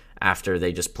Eagles after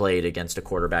they just played against a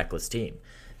quarterbackless team.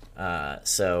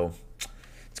 So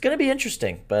it's going to be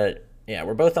interesting, but. Yeah,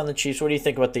 we're both on the Chiefs. What do you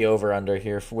think about the over-under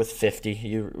here with 50?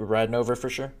 You riding over for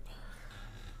sure?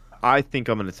 I think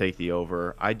I'm going to take the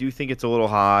over. I do think it's a little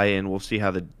high, and we'll see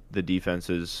how the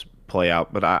defenses play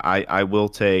out. But I will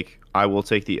take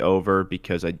the over,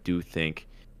 because I do think.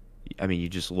 I mean, you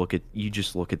just look at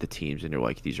the teams, and you're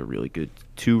like, these are really good,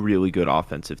 two really good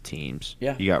offensive teams.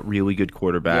 Yeah. You got really good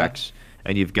quarterbacks,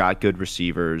 and you've got good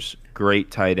receivers,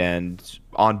 great tight ends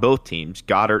on both teams,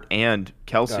 Goddard and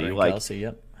Kelsey. Kelsey,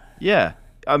 yep. Yeah,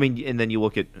 I mean, and then you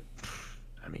look at,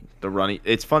 the running.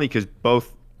 It's funny because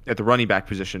both at the running back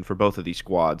position for both of these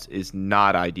squads is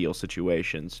not ideal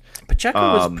situations. Pacheco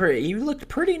was pretty. He looked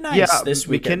pretty nice this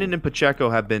weekend. McKinnon and Pacheco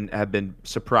have been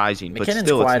surprising. McKinnon's but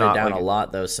still, quieted it's not down a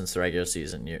lot though since the regular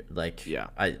season. Yeah.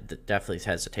 Definitely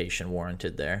hesitation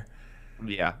warranted there.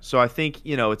 Yeah, so I think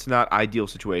it's not ideal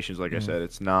situations. Like I said,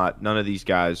 it's not. None of these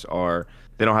guys are.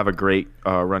 They don't have a great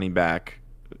running back.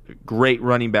 Great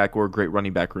running back or great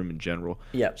running back room in general.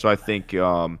 Yeah. So I think,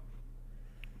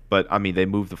 but they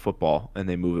move the football and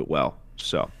they move it well.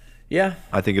 So yeah,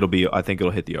 I think it'll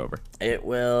hit the over. It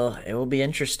will be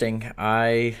interesting.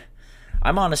 I'm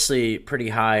honestly pretty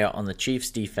high on the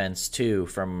Chiefs defense too.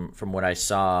 From what I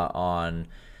saw on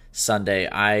Sunday,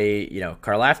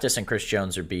 Karlaftis and Chris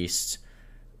Jones are beasts.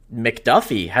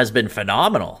 McDuffie has been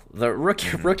phenomenal. The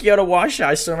rookie out of Washoe.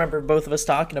 I still remember both of us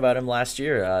talking about him last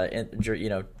year.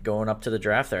 Going up to the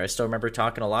draft there, I still remember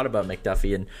talking a lot about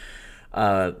McDuffie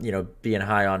and being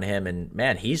high on him. And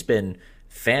man, he's been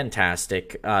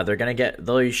fantastic.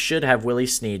 They should have Willie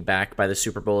Snead back by the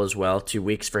Super Bowl as well. 2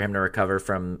 weeks for him to recover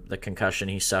from the concussion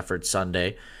he suffered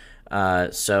Sunday.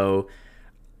 So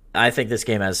I think this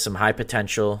game has some high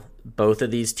potential. Both of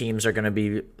these teams are going to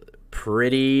be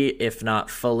pretty, if not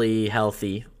fully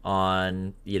healthy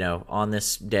on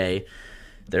this day.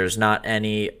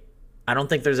 I don't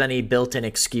think there's any built-in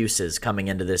excuses coming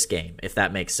into this game, if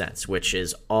that makes sense, which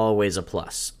is always a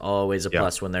plus. Always a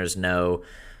plus when there's no,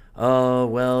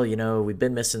 we've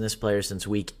been missing this player since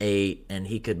week 8 and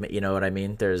he could, you know what I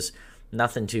mean? There's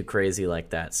nothing too crazy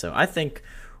like that. So I think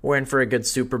we're in for a good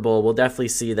Super Bowl. We'll definitely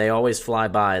see. They always fly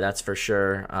by, that's for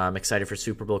sure. I'm excited for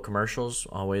Super Bowl commercials.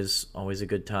 Always a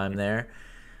good time there.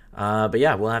 But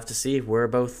yeah, we'll have to see. We're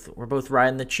both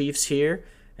riding the Chiefs here,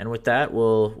 and with that,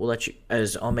 we'll let you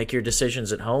as I'll make your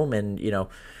decisions at home, and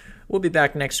we'll be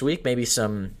back next week. Maybe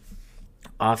some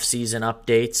off-season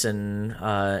updates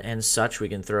and such. We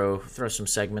can throw some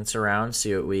segments around,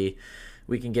 see what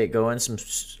we can get going,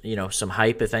 some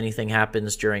hype if anything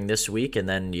happens during this week, and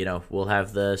then we'll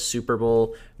have the Super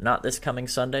Bowl not this coming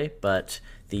Sunday, but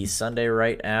the Sunday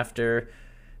right after,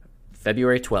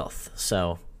 February 12th.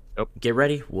 So get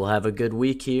ready. We'll have a good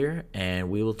week here, and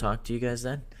we will talk to you guys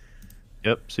then.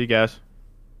 Yep. See you guys.